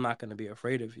 Like, I'm not going to be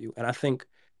afraid of you. And I think,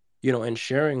 in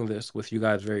sharing this with you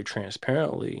guys very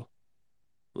transparently,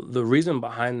 the reason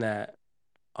behind that,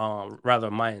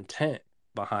 rather my intent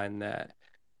behind that,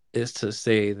 is to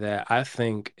say that I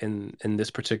think in this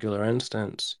particular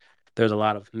instance, there's a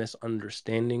lot of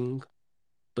misunderstanding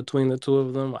between the two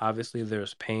of them. Obviously,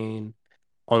 there's pain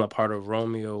on the part of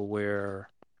Romeo where,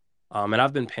 and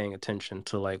I've been paying attention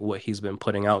to like what he's been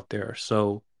putting out there.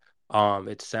 So,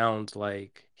 it sounds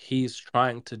like he's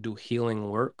trying to do healing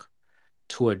work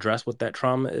to address what that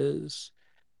trauma is.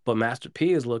 But Master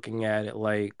P is looking at it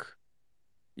like,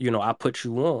 I put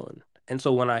you on. And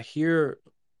so when I hear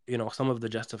some of the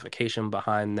justification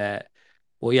behind that.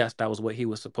 Well, yes, that was what he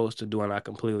was supposed to do, and I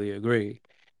completely agree.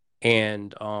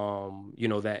 And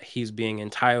that he's being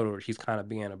entitled, or he's kind of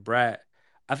being a brat.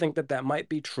 I think that that might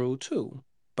be true too,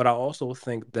 but I also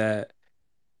think that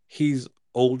he's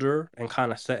older and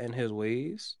kind of set in his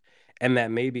ways, and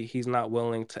that maybe he's not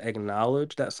willing to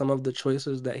acknowledge that some of the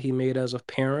choices that he made as a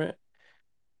parent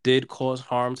did cause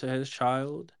harm to his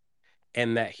child,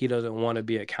 and that he doesn't want to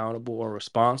be accountable or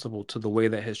responsible to the way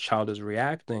that his child is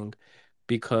reacting.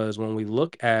 Because when we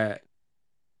look at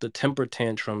the temper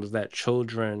tantrums that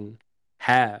children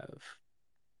have,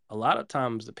 a lot of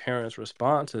times the parents'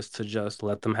 response is to just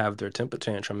let them have their temper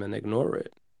tantrum and ignore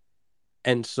it.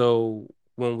 And so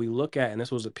when we look at, and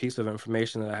this was a piece of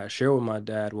information that I had shared with my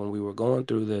dad when we were going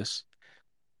through this,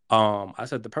 I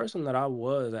said the person that I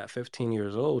was at 15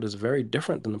 years old is very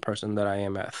different than the person that I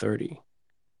am at 30.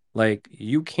 Like,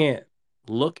 you can't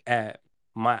look at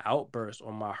my outburst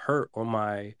or my hurt or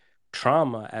my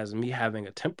trauma as me having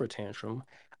a temper tantrum.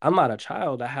 I'm not a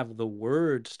child. I have the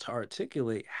words to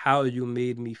articulate how you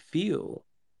made me feel,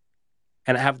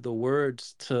 and I have the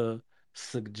words to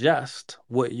suggest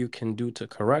what you can do to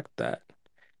correct that.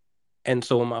 And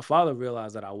so when my father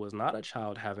realized that I was not a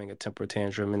child having a temper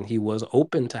tantrum, and he was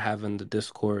open to having the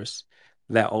discourse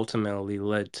that ultimately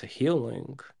led to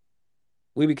healing,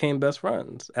 we became best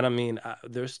friends. And I mean,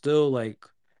 there's still like,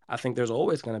 I think there's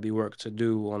always going to be work to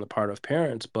do on the part of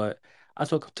parents, but I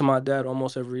talk to my dad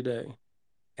almost every day,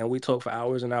 and we talk for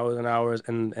hours and hours and hours.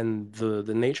 And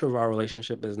the nature of our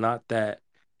relationship is not that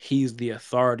he's the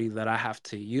authority that I have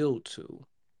to yield to.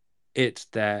 It's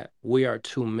that we are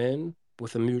two men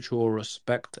with a mutual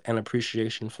respect and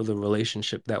appreciation for the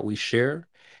relationship that we share.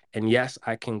 And yes,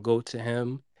 I can go to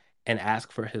him and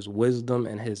ask for his wisdom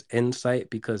and his insight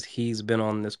because he's been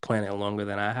on this planet longer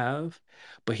than I have.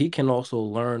 But he can also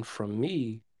learn from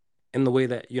me in the way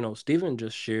that, Stephen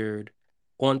just shared,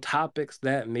 on topics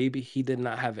that maybe he did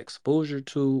not have exposure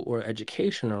to or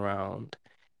education around.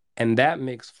 And that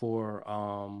makes for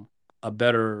a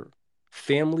better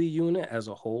family unit as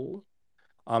a whole.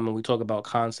 And we talk about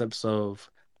concepts of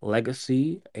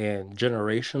legacy and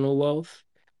generational wealth.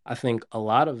 I think a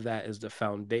lot of that is the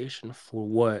foundation for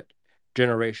what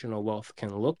generational wealth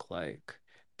can look like,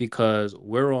 because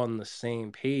we're on the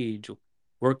same page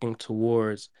working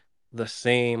towards the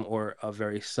same or a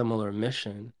very similar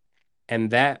mission. And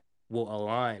that will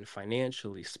align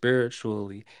financially,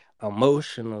 spiritually,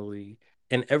 emotionally,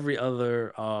 in every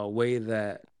other way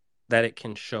that it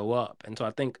can show up. And so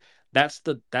I think that's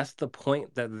the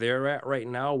point that they're at right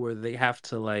now, where they have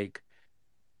to, like,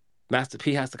 Master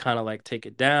P has to kind of like take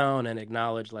it down and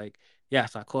acknowledge, like,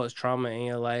 yes, I caused trauma in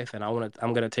your life, and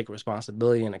I'm gonna take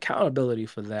responsibility and accountability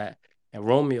for that. And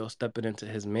Romeo stepping into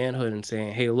his manhood and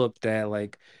saying, "Hey, look, Dad,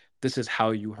 like, this is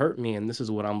how you hurt me, and this is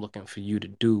what I'm looking for you to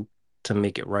do to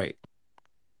make it right."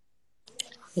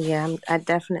 Yeah, I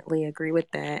definitely agree with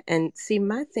that. And see,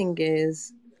 my thing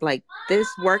is, like, this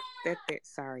work that they're,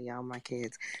 sorry, y'all, my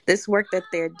kids, this work that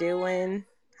they're doing,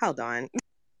 hold on.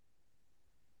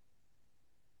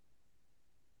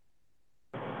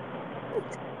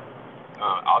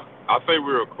 I'll say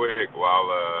real quick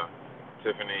while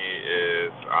Tiffany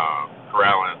is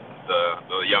corralling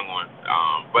the young one.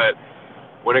 But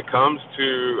when it comes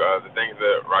to the things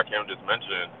that Rakim just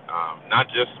mentioned, not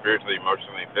just spiritually,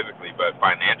 emotionally, physically, but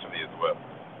financially as well.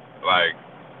 Like,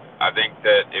 I think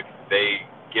that if they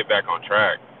get back on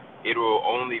track, it will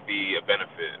only be a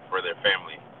benefit for their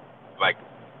family, like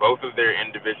both of their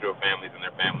individual families and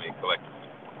their family collectively.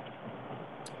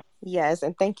 Yes,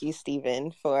 and thank you,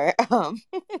 Stephen, for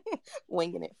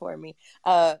winging it for me.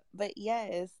 But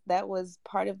yes, that was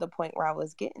part of the point where I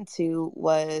was getting to,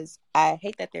 was I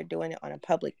hate that they're doing it on a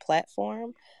public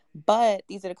platform, but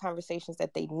these are the conversations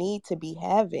that they need to be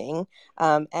having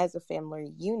as a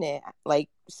family unit. Like,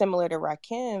 similar to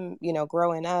Rakim,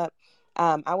 growing up,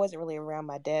 I wasn't really around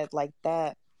my dad like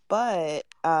that, but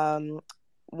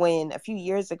when a few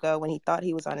years ago, when he thought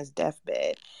he was on his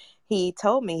deathbed, he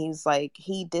told me, he's like,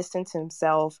 he distanced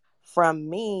himself from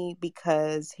me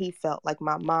because he felt like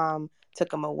my mom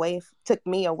took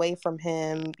me away from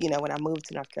him, when I moved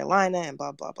to North Carolina, and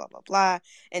blah, blah, blah, blah, blah.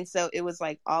 And so it was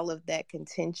like all of that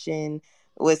contention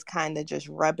was kind of just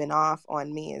rubbing off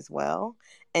on me as well.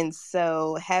 And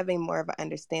so having more of an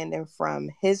understanding from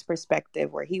his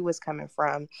perspective, where he was coming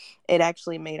from, it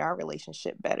actually made our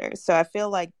relationship better. So I feel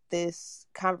like this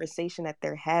conversation that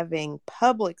they're having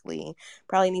publicly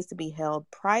probably needs to be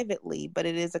held privately, but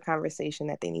it is a conversation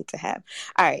that they need to have.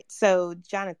 All right. So,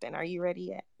 Jonathan, are you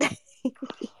ready yet?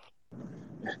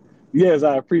 Yes,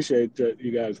 I appreciate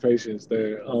you guys' patience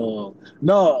there.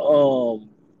 No,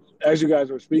 as you guys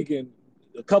were speaking,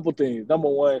 a couple things. Number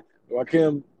one,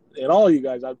 Rakim and all you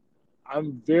guys,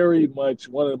 I'm very much,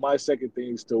 one of my second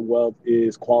things to wealth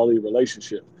is quality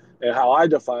relationship. And how I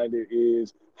define it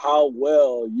is how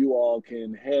well you all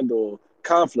can handle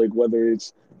conflict, whether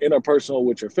it's interpersonal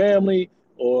with your family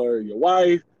or your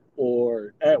wife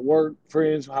or at work,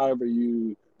 friends, however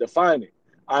you define it.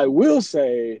 I will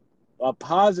say a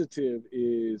positive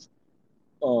is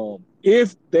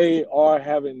if they are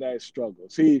having that struggle.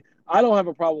 See, I don't have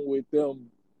a problem with them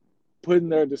putting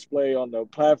their display on the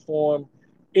platform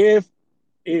if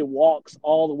it walks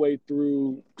all the way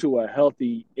through to a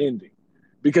healthy ending.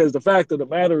 Because the fact of the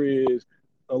matter is,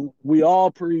 we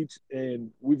all preach and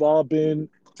we've all been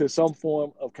to some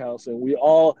form of counseling. We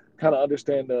all kind of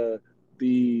understand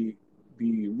the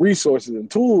resources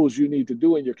and tools you need to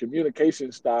do in your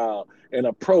communication style and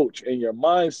approach and your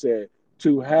mindset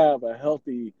to have a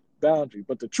healthy boundary.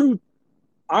 But the truth,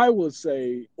 I would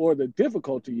say, or the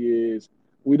difficulty is,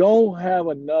 we don't have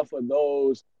enough of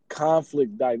those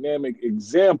conflict dynamic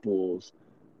examples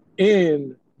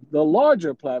in the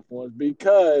larger platforms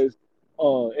because,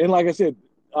 and like I said,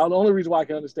 the only reason why I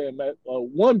can understand,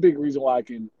 one big reason why I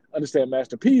can understand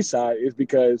Master P's side is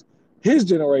because his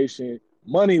generation,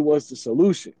 money was the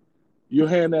solution. You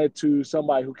hand that to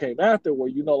somebody who came after where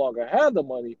you no longer have the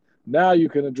money. Now you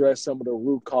can address some of the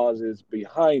root causes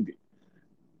behind it.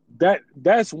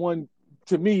 That's one,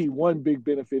 to me, one big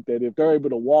benefit, that if they're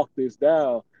able to walk this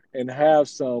down and have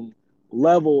some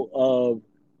level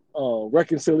of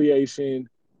reconciliation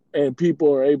and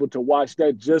people are able to watch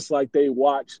that just like they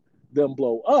watch them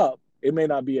blow up, it may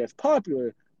not be as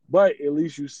popular, but at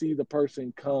least you see the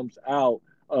person comes out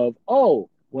of, oh,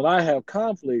 when I have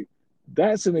conflict,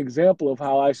 that's an example of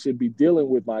how I should be dealing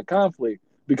with my conflict,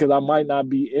 because I might not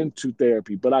be into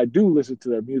therapy, but I do listen to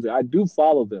their music. I do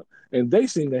follow them, and they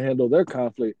seem to handle their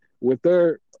conflict with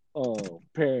their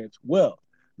parents well.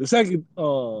 The second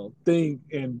thing,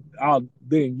 and I'll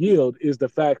then yield, is the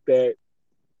fact that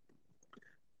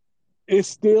it's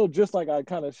still, just like I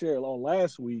kind of shared on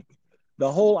last week,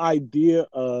 the whole idea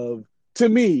of, to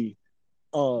me,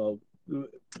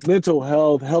 mental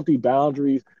health, healthy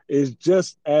boundaries is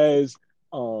just as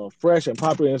fresh and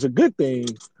popular. It's a good thing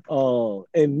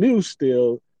and new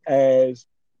still as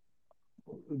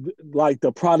like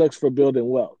the products for building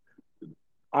wealth.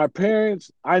 Our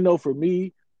parents, I know for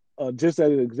me, just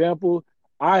as an example,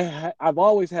 I've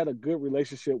always had a good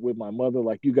relationship with my mother,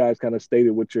 like you guys kind of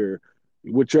stated with your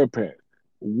parents.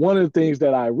 One of the things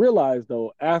that I realized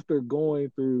though after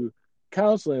going through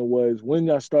counseling was when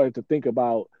I started to think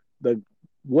about the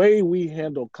way we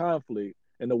handle conflict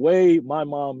and the way my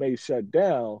mom may shut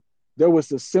down, there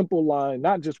was a simple line,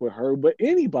 not just with her, but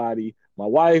anybody. My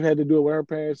wife had to do it with her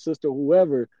parents, sister,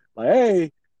 whoever, like,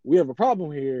 hey, we have a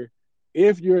problem here.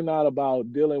 If you're not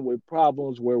about dealing with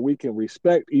problems where we can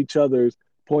respect each other's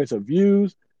points of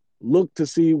views, look to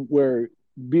see where,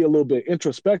 be a little bit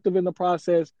introspective in the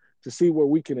process to see where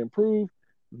we can improve,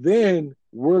 then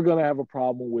we're going to have a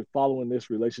problem with following this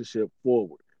relationship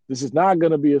forward. This is not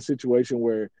going to be a situation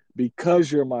where,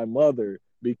 because you're my mother,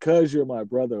 because you're my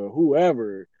brother, or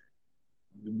whoever,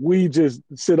 we just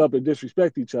sit up and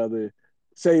disrespect each other,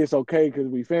 say it's okay because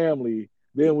we family,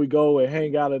 then we go and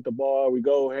hang out at the bar, we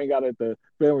go hang out at the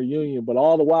family reunion, but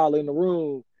all the while in the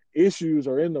room, issues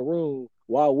are in the room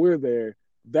while we're there.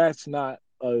 That's not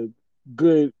a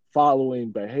good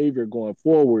following behavior going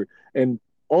forward. And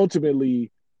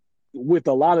ultimately, with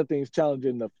a lot of things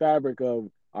challenging the fabric of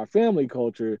our family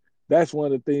culture, that's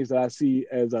one of the things that I see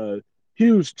as a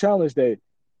huge challenge, that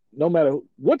no matter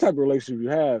what type of relationship you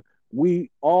have, we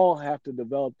all have to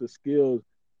develop the skills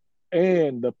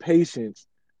and the patience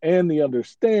and the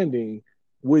understanding,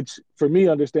 which for me,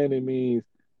 understanding means,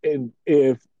 and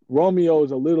if Romeo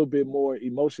is a little bit more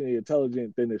emotionally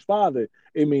intelligent than his father,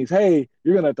 it means, hey,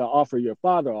 you're gonna have to offer your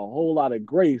father a whole lot of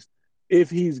grace if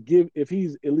he's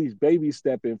at least baby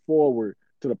stepping forward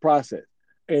to the process.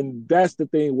 And that's the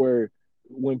thing where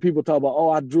when people talk about, oh,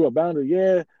 I drew a boundary,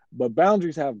 yeah, but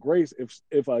boundaries have grace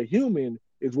if a human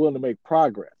is willing to make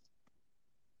progress.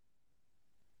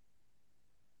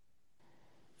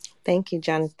 Thank you,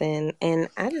 Jonathan. And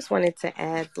I just wanted to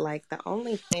add, like, the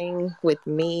only thing with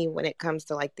me when it comes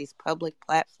to like these public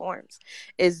platforms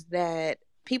is that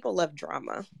people love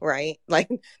drama, right? Like,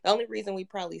 the only reason we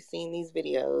probably seen these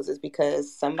videos is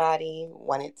because somebody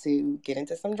wanted to get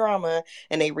into some drama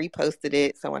and they reposted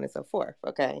it, so on and so forth.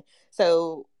 Okay.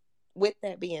 So with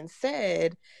that being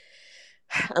said,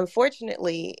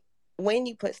 unfortunately, when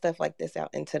you put stuff like this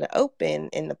out into the open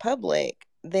in the public,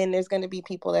 then there's going to be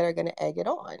people that are going to egg it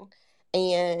on.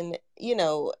 And,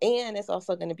 and it's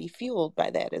also going to be fueled by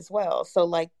that as well. So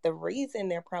like the reason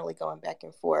they're probably going back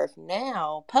and forth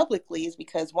now publicly is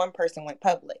because one person went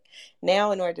public.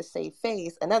 Now, in order to save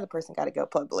face, another person got to go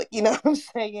public. You know what I'm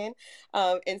saying?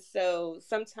 And so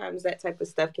sometimes that type of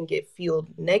stuff can get fueled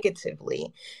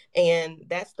negatively. And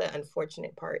that's the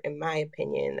unfortunate part, in my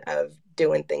opinion, of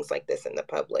doing things like this in the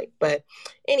public. But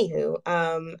anywho,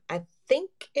 I think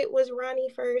it was Ronnie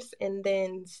first, and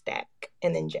then Stack,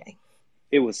 and then Jay.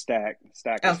 It was Stack.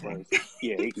 Stack was Okay. first.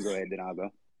 Yeah, he can go ahead, then I'll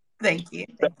go. Thank you.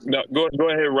 No, go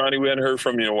ahead, Ronnie. We hadn't heard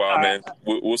from you in a while, man.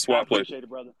 We'll I swap places. appreciate it,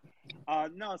 brother.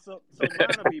 No, so mine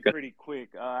will be pretty quick.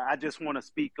 I just want to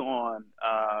speak on.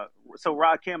 So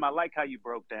Rakim, I like how you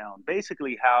broke down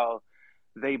basically how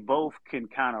they both can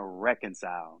kind of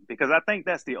reconcile, because I think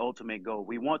that's the ultimate goal.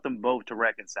 We want them both to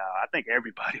reconcile. I think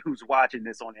everybody who's watching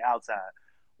this on the outside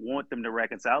want them to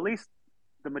reconcile, at least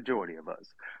the majority of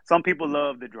us. Some people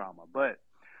love the drama, but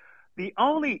the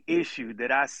only issue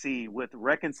that I see with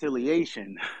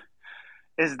reconciliation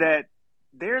is that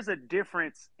there's a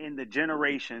difference in the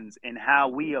generations in how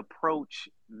we approach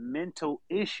mental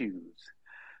issues.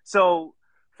 So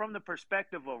from the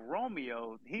perspective of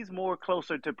Romeo, he's more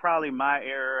closer to probably my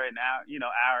era and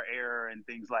our era and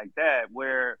things like that,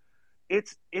 where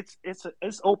it's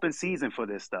open season for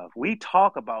this stuff. We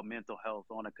talk about mental health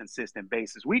on a consistent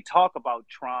basis. We talk about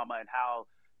trauma and how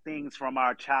things from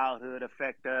our childhood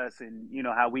affect us, and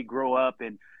how we grow up,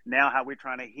 and now how we're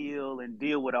trying to heal and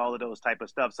deal with all of those type of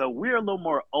stuff. So we're a little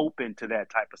more open to that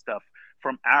type of stuff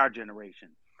from our generation.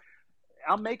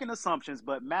 I'm making assumptions,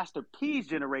 but Master P's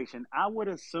generation, I would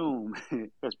assume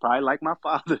it's probably like my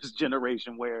father's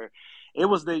generation, where it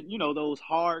was those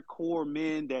hardcore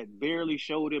men that barely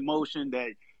showed emotion,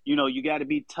 that, you got to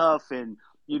be tough, and,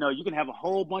 you can have a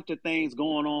whole bunch of things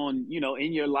going on,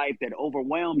 in your life that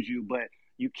overwhelms you, but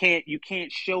you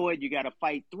can't show it. You got to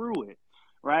fight through it.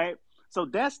 Right. So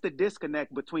that's the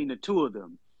disconnect between the two of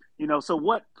them. So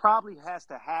what probably has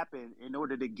to happen in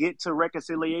order to get to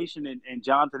reconciliation, and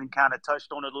Jonathan kind of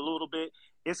touched on it a little bit,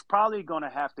 it's probably going to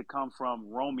have to come from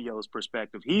Romeo's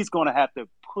perspective. He's going to have to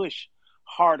push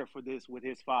harder for this with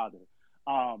his father.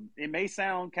 It may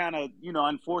sound kind of,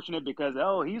 unfortunate because,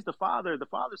 he's the father. The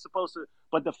father's supposed to,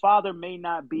 but the father may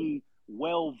not be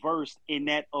well versed in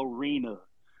that arena.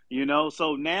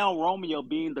 So now Romeo,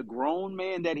 being the grown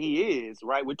man that he is,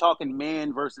 right? We're talking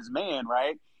man versus man,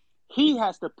 right? He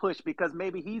has to push because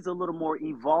maybe he's a little more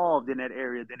evolved in that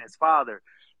area than his father.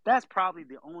 That's probably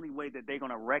the only way that they're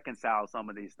going to reconcile some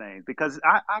of these things, because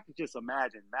I could just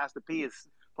imagine Master P is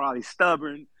probably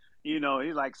stubborn. He's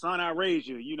like, son, I raised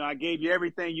you. I gave you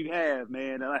everything you have,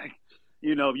 man. Like,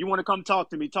 if you want to come talk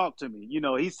to me, talk to me.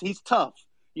 He's tough.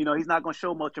 He's not going to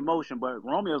show much emotion. But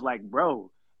Romeo's like,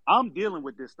 bro, I'm dealing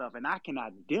with this stuff and I can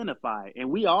identify it.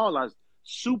 And we all are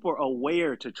super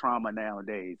aware to trauma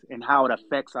nowadays and how it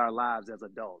affects our lives as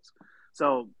adults.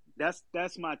 So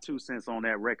that's my 2 cents on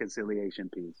that reconciliation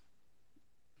piece.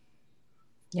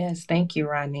 Yes, thank you,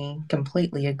 Rodney.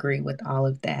 Completely agree with all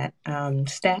of that.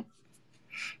 Stack?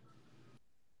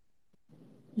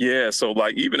 Yeah, so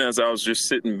like even as I was just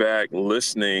sitting back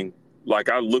listening, like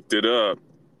I looked it up,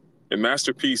 and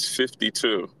Master P's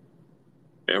 52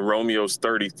 and Romeo's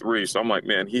 33. So I'm like,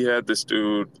 man, he had this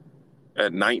dude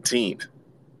at 19.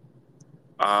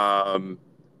 And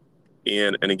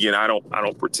again, I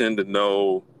don't pretend to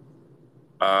know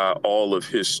all of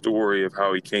his story of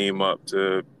how he came up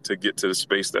to get to the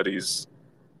space that he's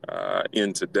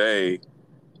in today.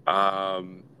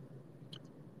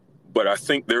 But I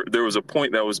think there was a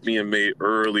point that was being made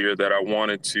earlier that I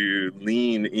wanted to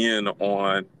lean in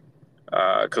on,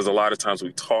 because a lot of times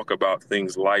we talk about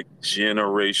things like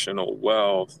generational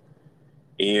wealth,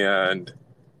 and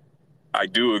I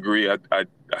do agree. I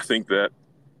think that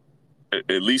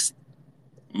at least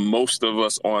most of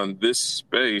us on this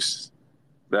space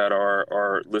that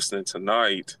are listening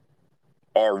tonight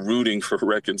are rooting for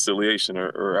reconciliation,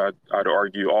 or I'd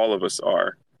argue all of us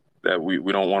are, that we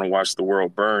don't want to watch the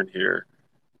world burn here.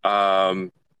 I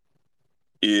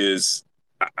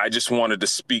just wanted to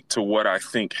speak to what I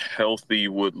think healthy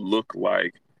would look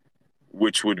like,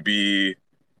 which would be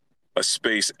a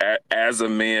space as a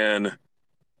man,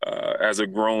 as a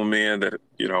grown man that,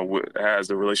 has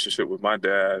a relationship with my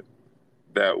dad,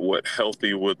 that what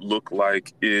healthy would look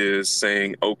like is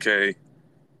saying, okay,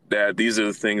 Dad, these are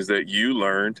the things that you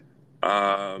learned,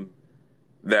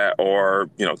 that are,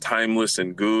 timeless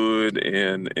and good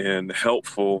and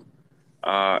helpful.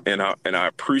 And I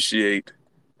appreciate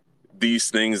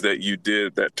these things that you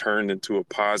did that turned into a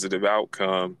positive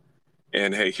outcome.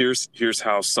 And hey, here's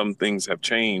how some things have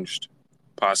changed,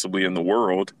 possibly in the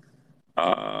world,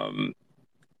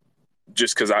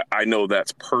 just because I know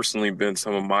that's personally been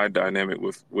some of my dynamic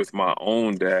with my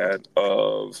own dad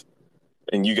of,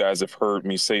 and you guys have heard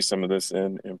me say some of this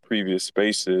in previous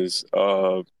spaces,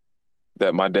 of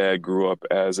that my dad grew up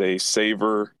as a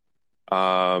saver.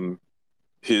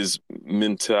 His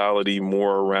mentality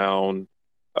more around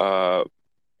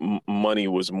money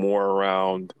was more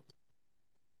around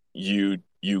you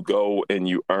go and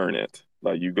you earn it.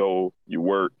 Like you go, you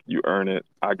work, you earn it.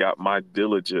 I got my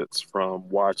diligence from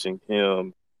watching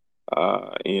him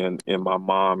and my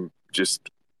mom just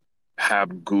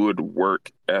have good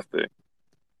work ethic.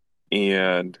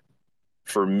 And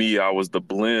for me, I was the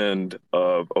blend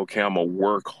of, okay, I'm gonna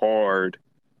work hard,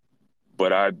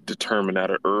 but I determined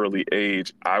at an early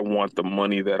age, I want the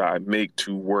money that I make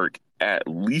to work at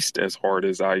least as hard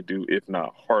as I do, if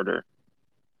not harder.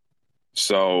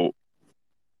 So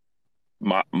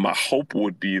my hope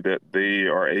would be that they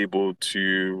are able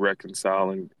to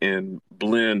reconcile and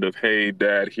blend of, hey,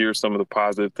 Dad, here's some of the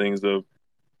positive things of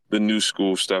the new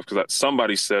school stuff, because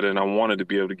somebody said it and I wanted to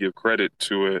be able to give credit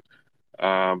to it,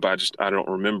 but I don't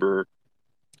remember.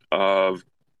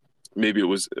 Maybe it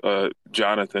was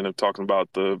Jonathan of talking about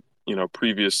the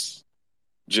previous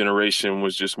generation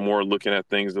was just more looking at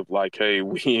things of like, hey,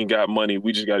 we ain't got money,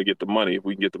 we just got to get the money. If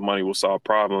we can get the money, we'll solve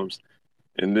problems.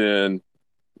 And then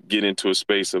get into a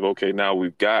space of, okay, now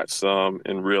we've got some,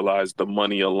 and realize the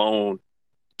money alone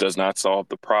does not solve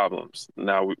the problems.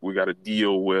 Now we got to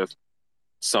deal with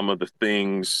some of the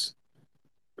things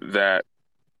that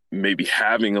maybe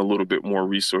having a little bit more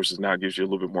resources now gives you a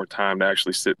little bit more time to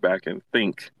actually sit back and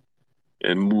think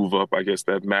and move up, I guess,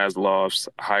 that Maslow's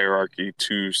hierarchy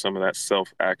to some of that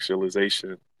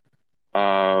self-actualization,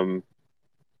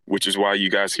 which is why you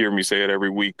guys hear me say it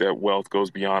every week, that wealth goes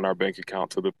beyond our bank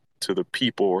account to the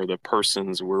people or the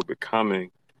persons we're becoming,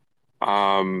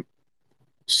 so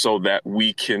that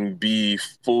we can be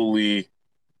fully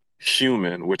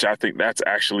human, which I think that's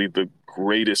actually the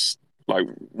greatest, like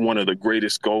one of the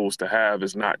greatest goals to have,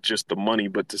 is not just the money,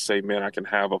 but to say, man, I can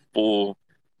have a full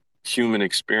human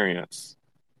experience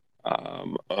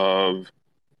of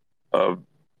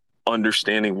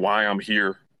understanding why I'm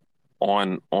here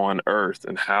on earth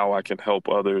and how I can help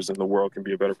others, and the world can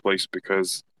be a better place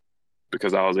because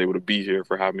I was able to be here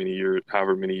for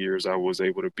however many years I was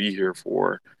able to be here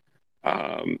for.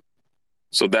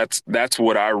 So that's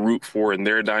what I root for in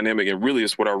their dynamic, and really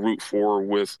it's what I root for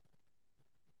with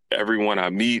everyone I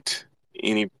meet,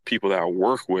 any people that I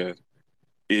work with,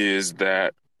 is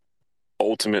that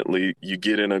ultimately you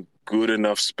get in a good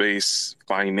enough space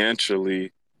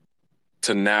financially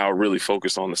to now really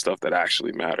focus on the stuff that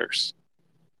actually matters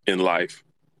in life,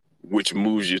 which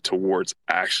moves you towards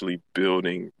actually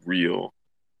building real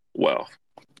wealth.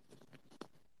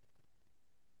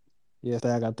 Yeah,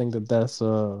 Zach, I think that's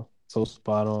so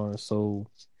spot on, so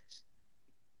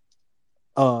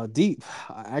deep.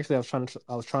 Actually, I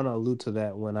was trying to allude to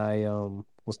that when I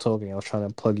was talking. I was trying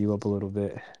to plug you up a little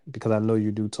bit because I know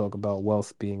you do talk about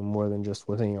wealth being more than just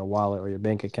within your wallet or your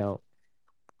bank account.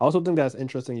 I also think that's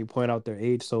interesting you point out their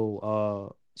age.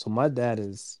 So my dad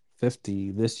is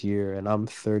 50 this year and I'm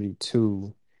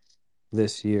 32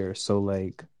 this year. So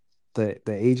like the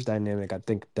age dynamic I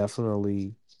think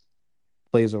definitely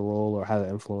plays a role or has an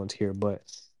influence here. But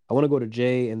I want to go to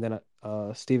Jay and then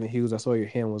Stephen Hughes. I saw your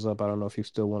hand was up. I don't know if you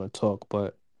still want to talk,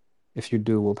 but if you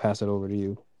do, we'll pass it over to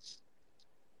you.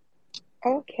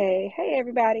 Okay. Hey,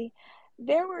 everybody.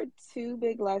 There were two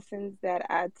big lessons that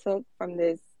I took from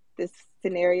this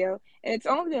scenario, and it's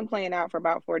only been playing out for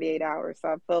about 48 hours. So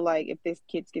I feel like if this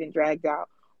kid's getting dragged out,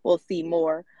 we'll see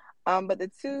more. But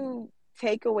the two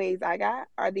takeaways I got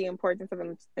are the importance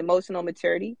of emotional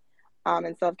maturity,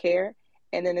 and self-care,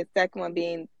 and then the second one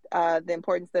being the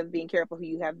importance of being careful who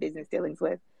you have business dealings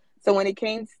with. So when it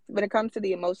comes to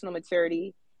the emotional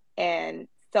maturity and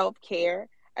self-care,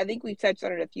 I think we've touched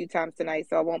on it a few times tonight,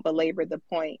 so I won't belabor the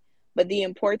point. But the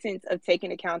importance of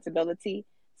taking accountability.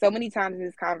 So many times in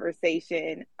this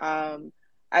conversation,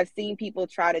 I've seen people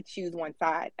try to choose one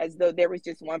side as though there was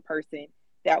just one person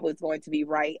that was going to be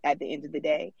right at the end of the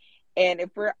day. And if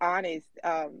we're honest,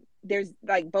 there's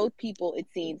like both people, it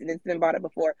seems, and it's been brought up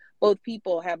before, both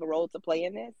people have a role to play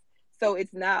in this. So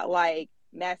it's not like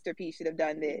Master P should have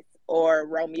done this or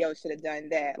Romeo should have done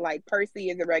that. Like Percy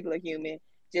is a regular human,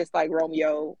 just like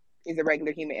Romeo is a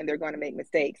regular human, and they're going to make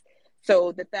mistakes.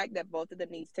 So the fact that both of them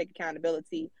need to take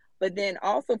accountability, but then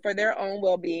also for their own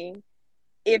well-being,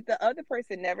 if the other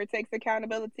person never takes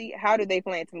accountability, how do they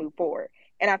plan to move forward?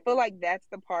 And I feel like that's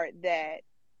the part that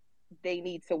they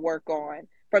need to work on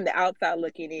from the outside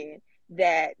looking in,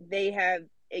 that they have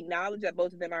acknowledged that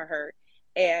both of them are hurt.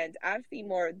 And I've seen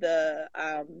more of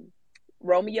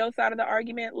Romeo's side of the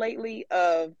argument lately,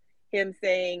 of him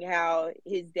saying how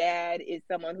his dad is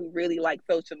someone who really likes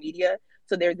social media.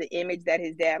 So there's an image that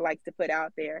his dad likes to put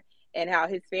out there, and how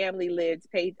his family lived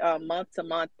month to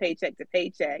month, paycheck to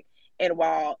paycheck. And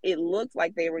while it looked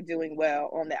like they were doing well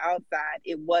on the outside,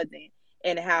 it wasn't.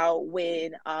 And how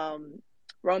when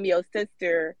Romeo's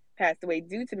sister passed away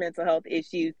due to mental health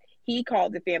issues, he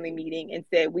called the family meeting and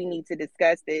said, we need to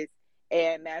discuss this.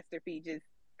 And Master P just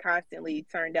constantly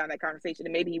turned down that conversation.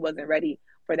 And maybe he wasn't ready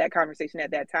for that conversation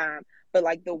at that time. But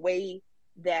like the way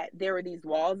that there were these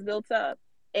walls built up,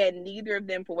 and neither of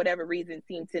them, for whatever reason,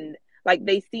 seemed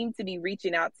to be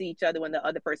reaching out to each other when the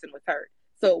other person was hurt.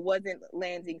 So it wasn't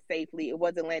landing safely. It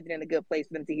wasn't landing in a good place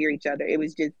for them to hear each other. It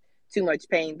was just too much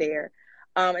pain there.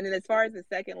 And then as far as the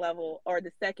second level, or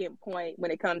the second point,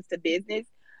 when it comes to business,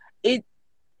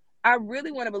 I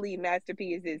really want to believe Master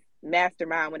P is this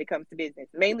mastermind when it comes to business,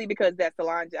 mainly because that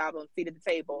Solange album, Seat at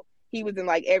the Table, he was in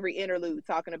like every interlude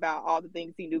talking about all the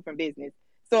things he knew from business.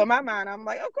 So in my mind, I'm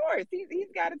like, of course, he's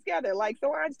got it together. Like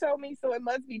Solange told me, so it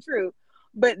must be true.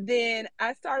 But then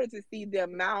I started to see the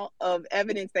amount of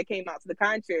evidence that came out to the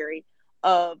contrary,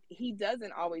 of he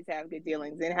doesn't always have good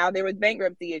dealings, and how there was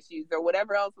bankruptcy issues or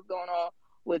whatever else was going on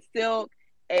with Silk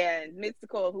and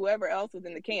Mystical, whoever else was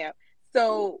in the camp.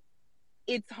 So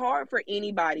it's hard for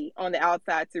anybody on the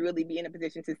outside to really be in a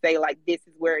position to say, like, this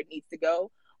is where it needs to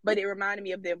go. But it reminded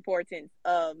me of the importance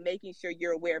of making sure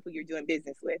you're aware of who you're doing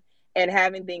business with and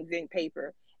having things in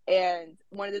paper. And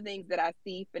one of the things that I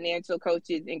see financial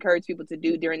coaches encourage people to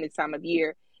do during this time of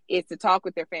year is to talk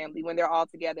with their family when they're all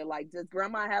together. Like, does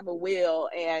grandma have a will?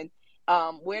 And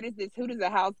who does the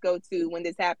house go to when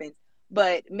this happens?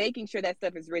 But making sure that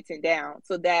stuff is written down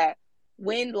so that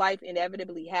when life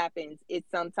inevitably happens, it's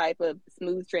some type of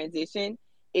smooth transition.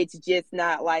 It's just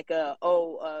not like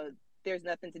there's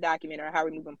nothing to document, or how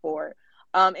we're moving forward.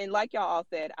 And like y'all all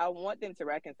said, I want them to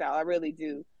reconcile. I really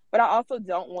do. But I also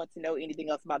don't want to know anything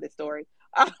else about this story.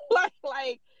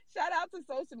 like shout out to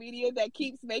social media that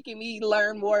keeps making me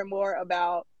learn more and more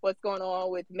about what's going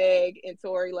on with Meg and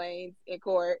Tory Lanez in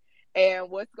court, and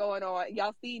what's going on.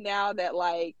 Y'all see now that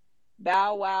like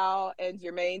Bow Wow and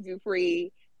Jermaine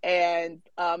Dupri and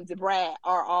DeBrat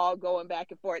are all going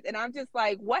back and forth. And I'm just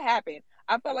like, what happened?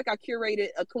 I felt like I curated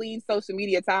a clean social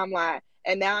media timeline,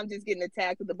 and now I'm just getting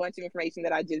attacked with a bunch of information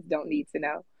that I just don't need to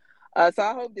know. So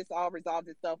I hope this all resolves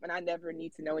itself, and I never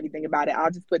need to know anything about it. I'll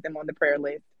just put them on the prayer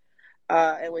list.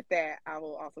 And with that, I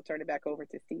will also turn it back over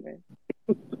to Stephen.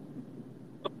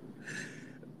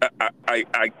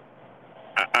 I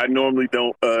normally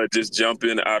don't just jump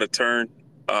in out of turn,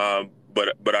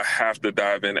 but I have to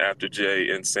dive in after Jay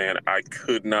and saying I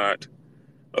could not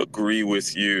agree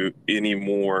with you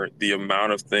anymore. The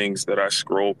amount of things that I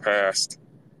scroll past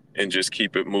and just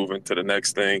keep it moving to the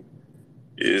next thing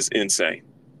is insane.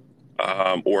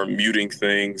 Or muting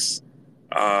things.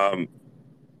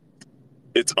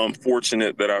 It's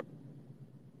unfortunate that I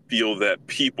feel that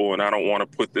people, and I don't want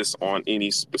to put this on any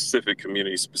specific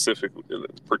community,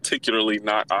 particularly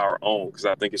not our own, because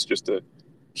I think it's just a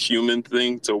human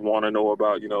thing to want to know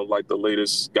about, like the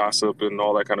latest gossip and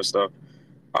all that kind of stuff.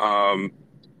 I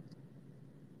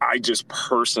just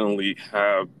personally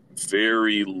have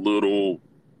very little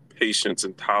patience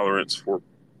and tolerance for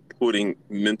putting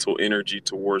mental energy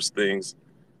towards things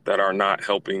that are not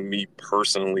helping me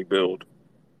personally build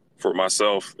for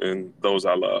myself and those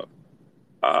I love.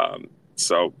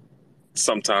 So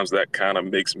sometimes that kind of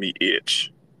makes me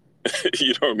itch.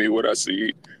 You know what I mean? When I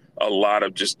see a lot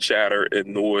of just chatter and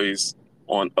noise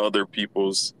on other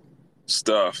people's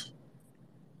stuff,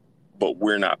 but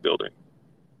we're not building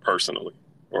personally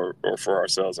or for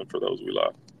ourselves and for those we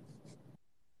love.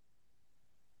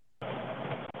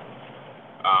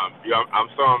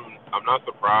 I'm not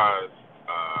surprised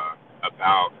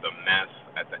about the mess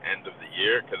at the end of the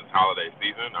year, because it's holiday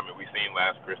season. I mean, we've seen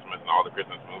Last Christmas and all the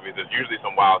Christmas movies. There's usually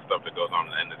some wild stuff that goes on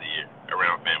at the end of the year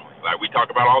around family. Like, we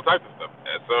talk about all types of stuff.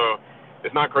 And so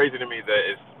it's not crazy to me that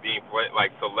it's being played,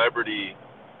 like celebrity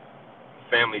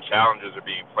family challenges are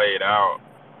being played out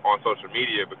on social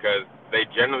media, because they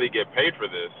generally get paid for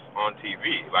this on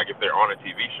TV. Like, if they're on a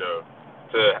TV show,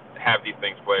 to have these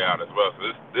things play out as well.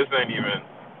 So this ain't even,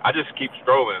 I just keep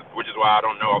scrolling, which is why I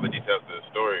don't know all the details of the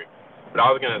story. But I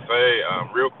was going to say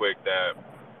real quick that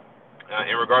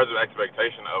in regards to the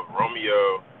expectation of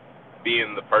Romeo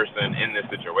being the person in this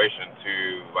situation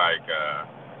to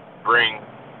bring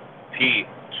P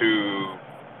to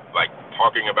like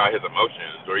talking about his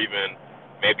emotions, or even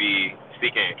maybe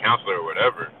seeking a counselor or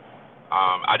whatever,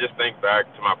 I just think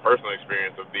back to my personal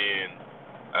experience of being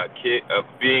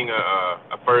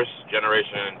a first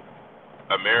generation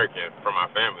American from my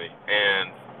family,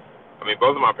 and I mean,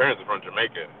 both of my parents are from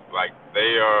Jamaica. Like,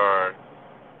 they are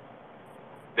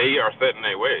set in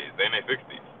their ways. They in their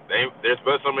 60s. There's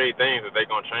but so many things that they're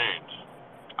going to change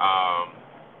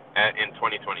in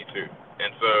 2022.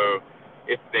 And so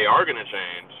if they are going to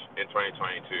change in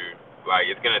 2022, like,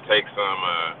 it's going to take some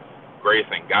grace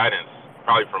and guidance,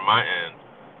 probably from my end,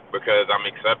 because I'm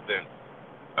accepting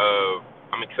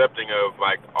of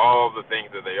like all the things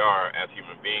that they are as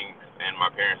human beings and my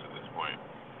parents at this point.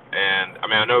 And I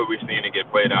mean, I know we've seen it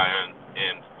get played out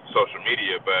in social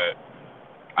media, but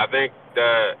I think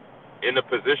that in a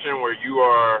position where you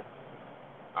are,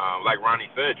 like Ronnie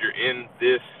said, you're in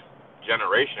this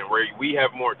generation where we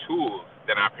have more tools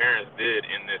than our parents did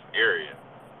in this area,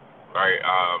 right?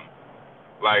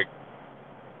 Like,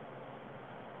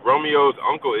 Romeo's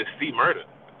uncle is C. Murder.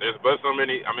 There's but so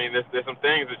many. I mean, there's some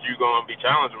things that you're gonna be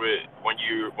challenged with when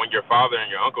your father and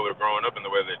your uncle are growing up in the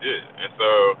way they did. And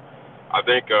so, I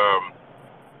think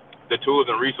the tools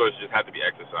and resources just have to be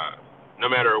exercised. No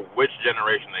matter which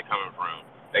generation they're coming from,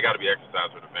 they got to be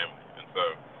exercised with the family. And so,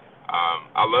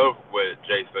 I love what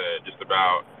Jay said just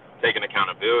about taking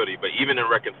accountability. But even in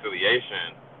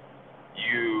reconciliation,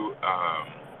 you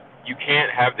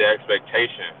can't have the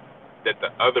expectation that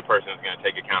the other person is going to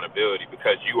take accountability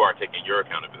because you are taking your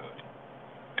accountability.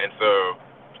 And so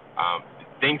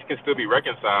things can still be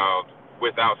reconciled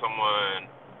without someone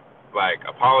like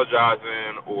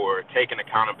apologizing or taking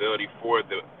accountability for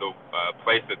the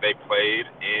place that they played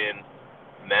in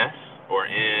mess or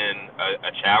in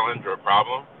a challenge or a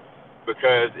problem.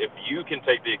 Because if you can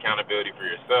take the accountability for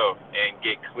yourself and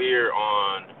get clear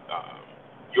on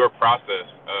your process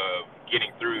of getting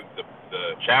through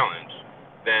the challenge,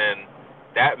 then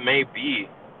that may be,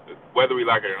 whether we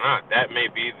like it or not, that may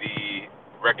be the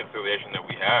reconciliation that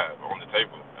we have on the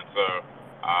table. And so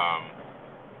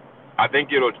I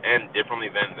think it'll end differently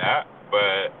than that.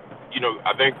 But,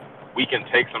 I think we can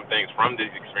take some things from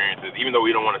these experiences, even though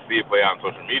we don't want to see it play out on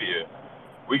social media.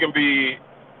 We can be,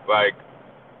 like,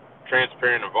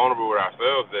 transparent and vulnerable with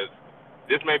ourselves that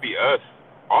this may be us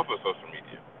off of social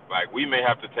media. Like, we may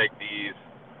have to take these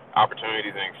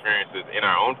opportunities and experiences in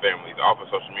our own families off of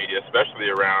social media, especially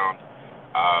around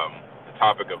the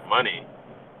topic of money,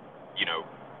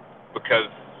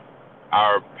 because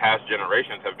our past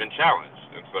generations have been challenged.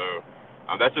 And so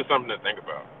that's just something to think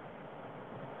about.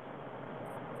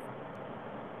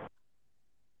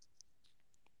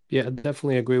 Yeah, I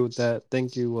definitely agree with that.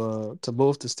 Thank you to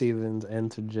both to Stevens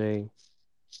and to Jay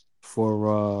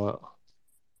for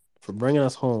bringing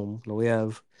us home. We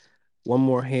have one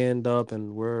more hand up,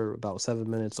 and we're about 7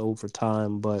 minutes over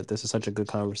time. But this is such a good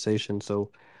conversation,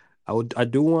 so I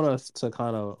do want us to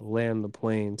kind of land the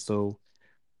plane. So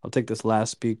I'll take this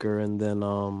last speaker, and then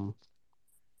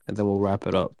we'll wrap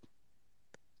it up.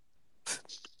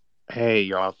 Hey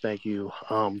y'all, thank you.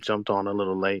 Jumped on a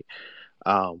little late.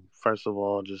 First of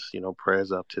all, just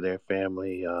prayers up to their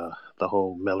family, the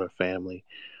whole Miller family.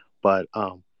 But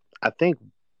I think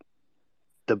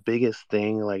the biggest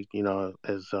thing,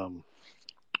 is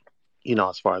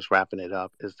as far as wrapping it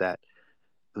up, is that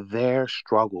their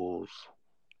struggles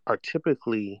are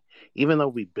typically, even though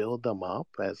we build them up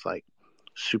as like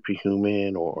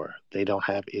superhuman or they don't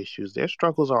have issues, their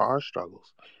struggles are our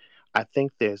struggles. I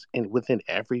think within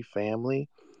every family,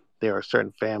 there are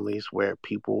certain families where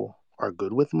people are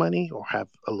good with money or have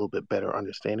a little bit better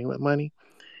understanding with money.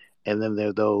 And then there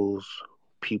are those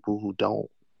people who don't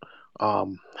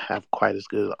have quite as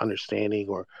good understanding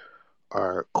or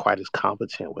are quite as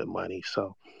competent with money.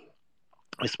 So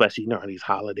especially during these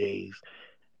holidays,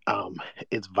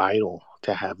 it's vital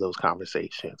to have those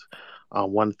conversations.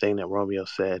 One thing that Romeo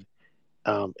said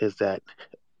is that,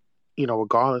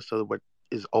 regardless of what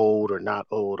is old or not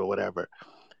old or whatever,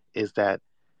 is that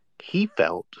he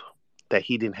felt that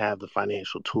he didn't have the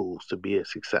financial tools to be as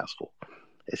successful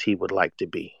as he would like to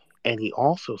be. And he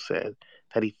also said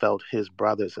that he felt his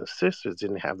brothers and sisters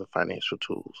didn't have the financial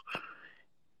tools.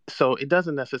 So it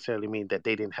doesn't necessarily mean that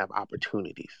they didn't have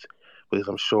opportunities, because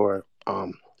I'm sure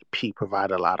Pete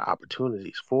provided a lot of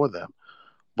opportunities for them.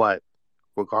 But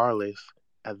regardless,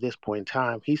 at this point in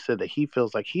time, he said that he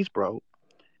feels like he's broke,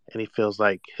 and he feels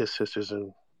like his sisters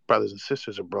and brothers and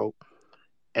sisters are broke,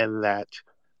 and that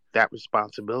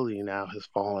responsibility now has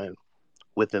fallen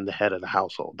within the head of the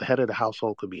household. The head of the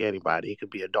household could be anybody. It could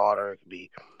be a daughter, it could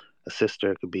be a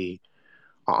sister, it could be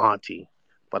an auntie.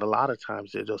 But a lot of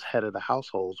times they're just head of the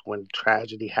households. When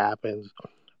tragedy happens,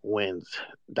 when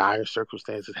dire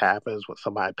circumstances happens, when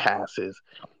somebody passes,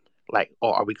 like,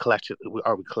 oh, are we collecting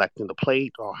the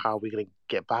plate, or how are we going to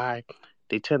get by?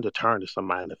 They tend to turn to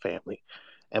somebody in the family.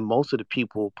 And most of the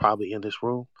people probably in this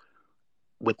room,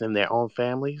 within their own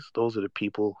families, those are the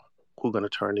people who are going to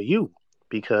turn to you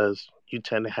because you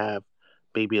tend to have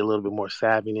maybe a little bit more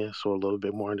savviness or a little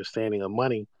bit more understanding of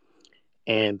money.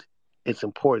 And it's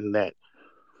important that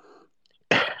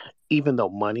even though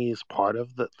money is part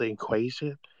of the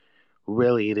equation,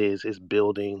 really it is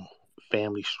building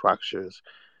family structures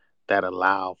that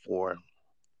allow for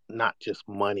not just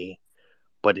money,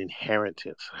 but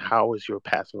inheritance. How is your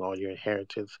passing on your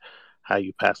inheritance? How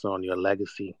you passing on your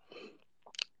legacy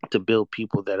to build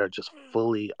people that are just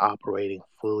fully operating,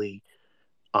 fully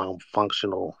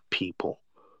functional people.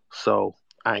 So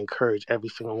I encourage every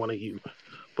single one of you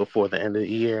before the end of the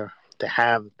year to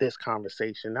have this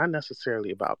conversation, not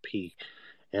necessarily about P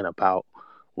and about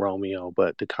Romeo,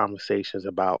 but the conversations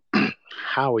about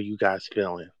how are you guys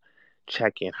feeling?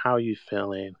 Check in. How are you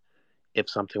feeling if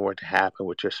something were to happen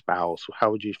with your spouse? How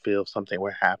would you feel if something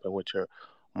were to happen with your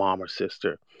mom or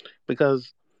sister?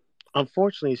 Because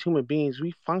unfortunately, as human beings,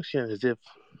 we function as if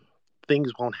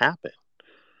things won't happen.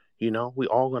 We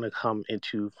all going to come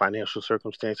into financial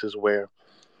circumstances where,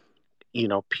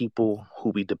 people who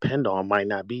we depend on might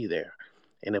not be there.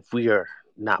 And if we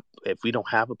don't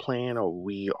have a plan or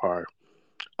we are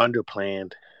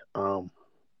underplanned,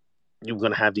 you're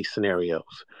going to have these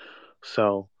scenarios.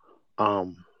 So,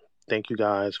 thank you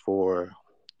guys for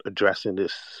addressing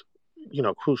this,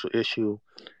 crucial issue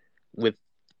with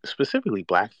specifically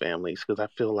Black families, because I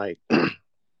feel like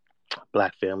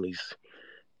Black families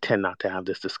tend not to have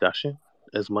this discussion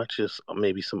as much as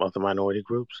maybe some other minority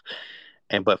groups,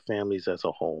 but families as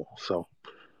a whole. So,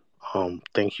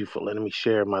 thank you for letting me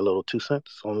share my little 2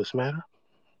 cents on this matter.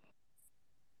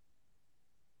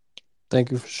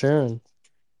 Thank you for sharing.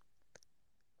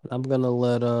 I'm gonna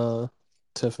let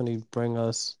Tiffany bring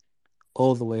us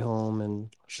all the way home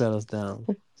and shut us down.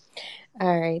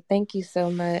 All right. Thank you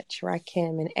so much,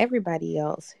 Rakim, and everybody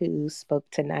else who spoke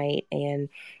tonight and,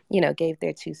 gave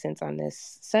their 2 cents on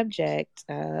this subject.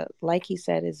 Like he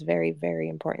said, it's very, very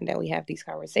important that we have these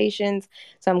conversations.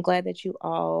 So I'm glad that you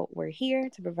all were here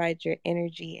to provide your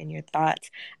energy and your thoughts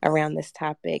around this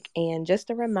topic. And just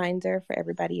a reminder for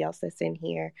everybody else that's in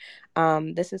here,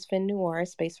 this is Fin Noir,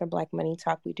 Space for Black Money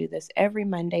Talk. We do this every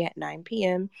Monday at 9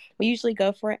 p.m. We usually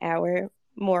go for an hour,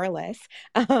 more or less,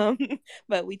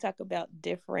 but we talk about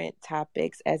different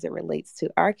topics as it relates to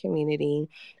our community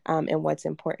and what's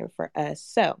important for us.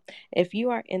 So if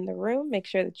you are in the room, make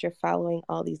sure that you're following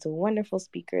all these wonderful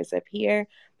speakers up here,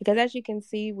 because as you can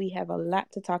see, we have a lot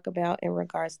to talk about in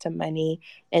regards to money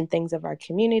and things of our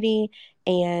community.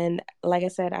 And like I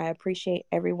said, I appreciate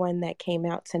everyone that came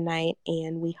out tonight,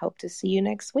 and we hope to see you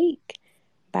next week.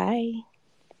 Bye.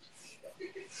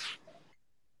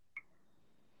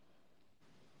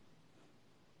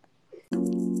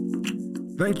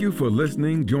 Thank you for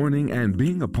listening, joining, and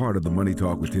being a part of the Money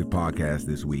Talk with Tiff podcast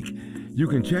this week. You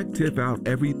can check Tiff out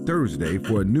every Thursday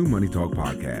for a new Money Talk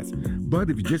podcast. But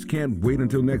if you just can't wait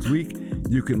until next week,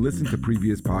 you can listen to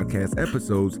previous podcast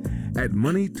episodes at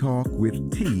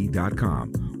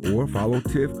moneytalkwitht.com or follow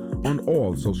Tiff on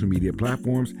all social media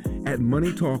platforms at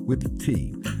Money Talk with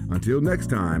T. Until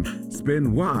next time,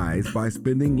 spend wise by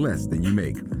spending less than you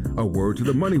make. A word to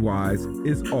the money wise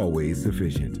is always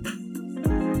sufficient.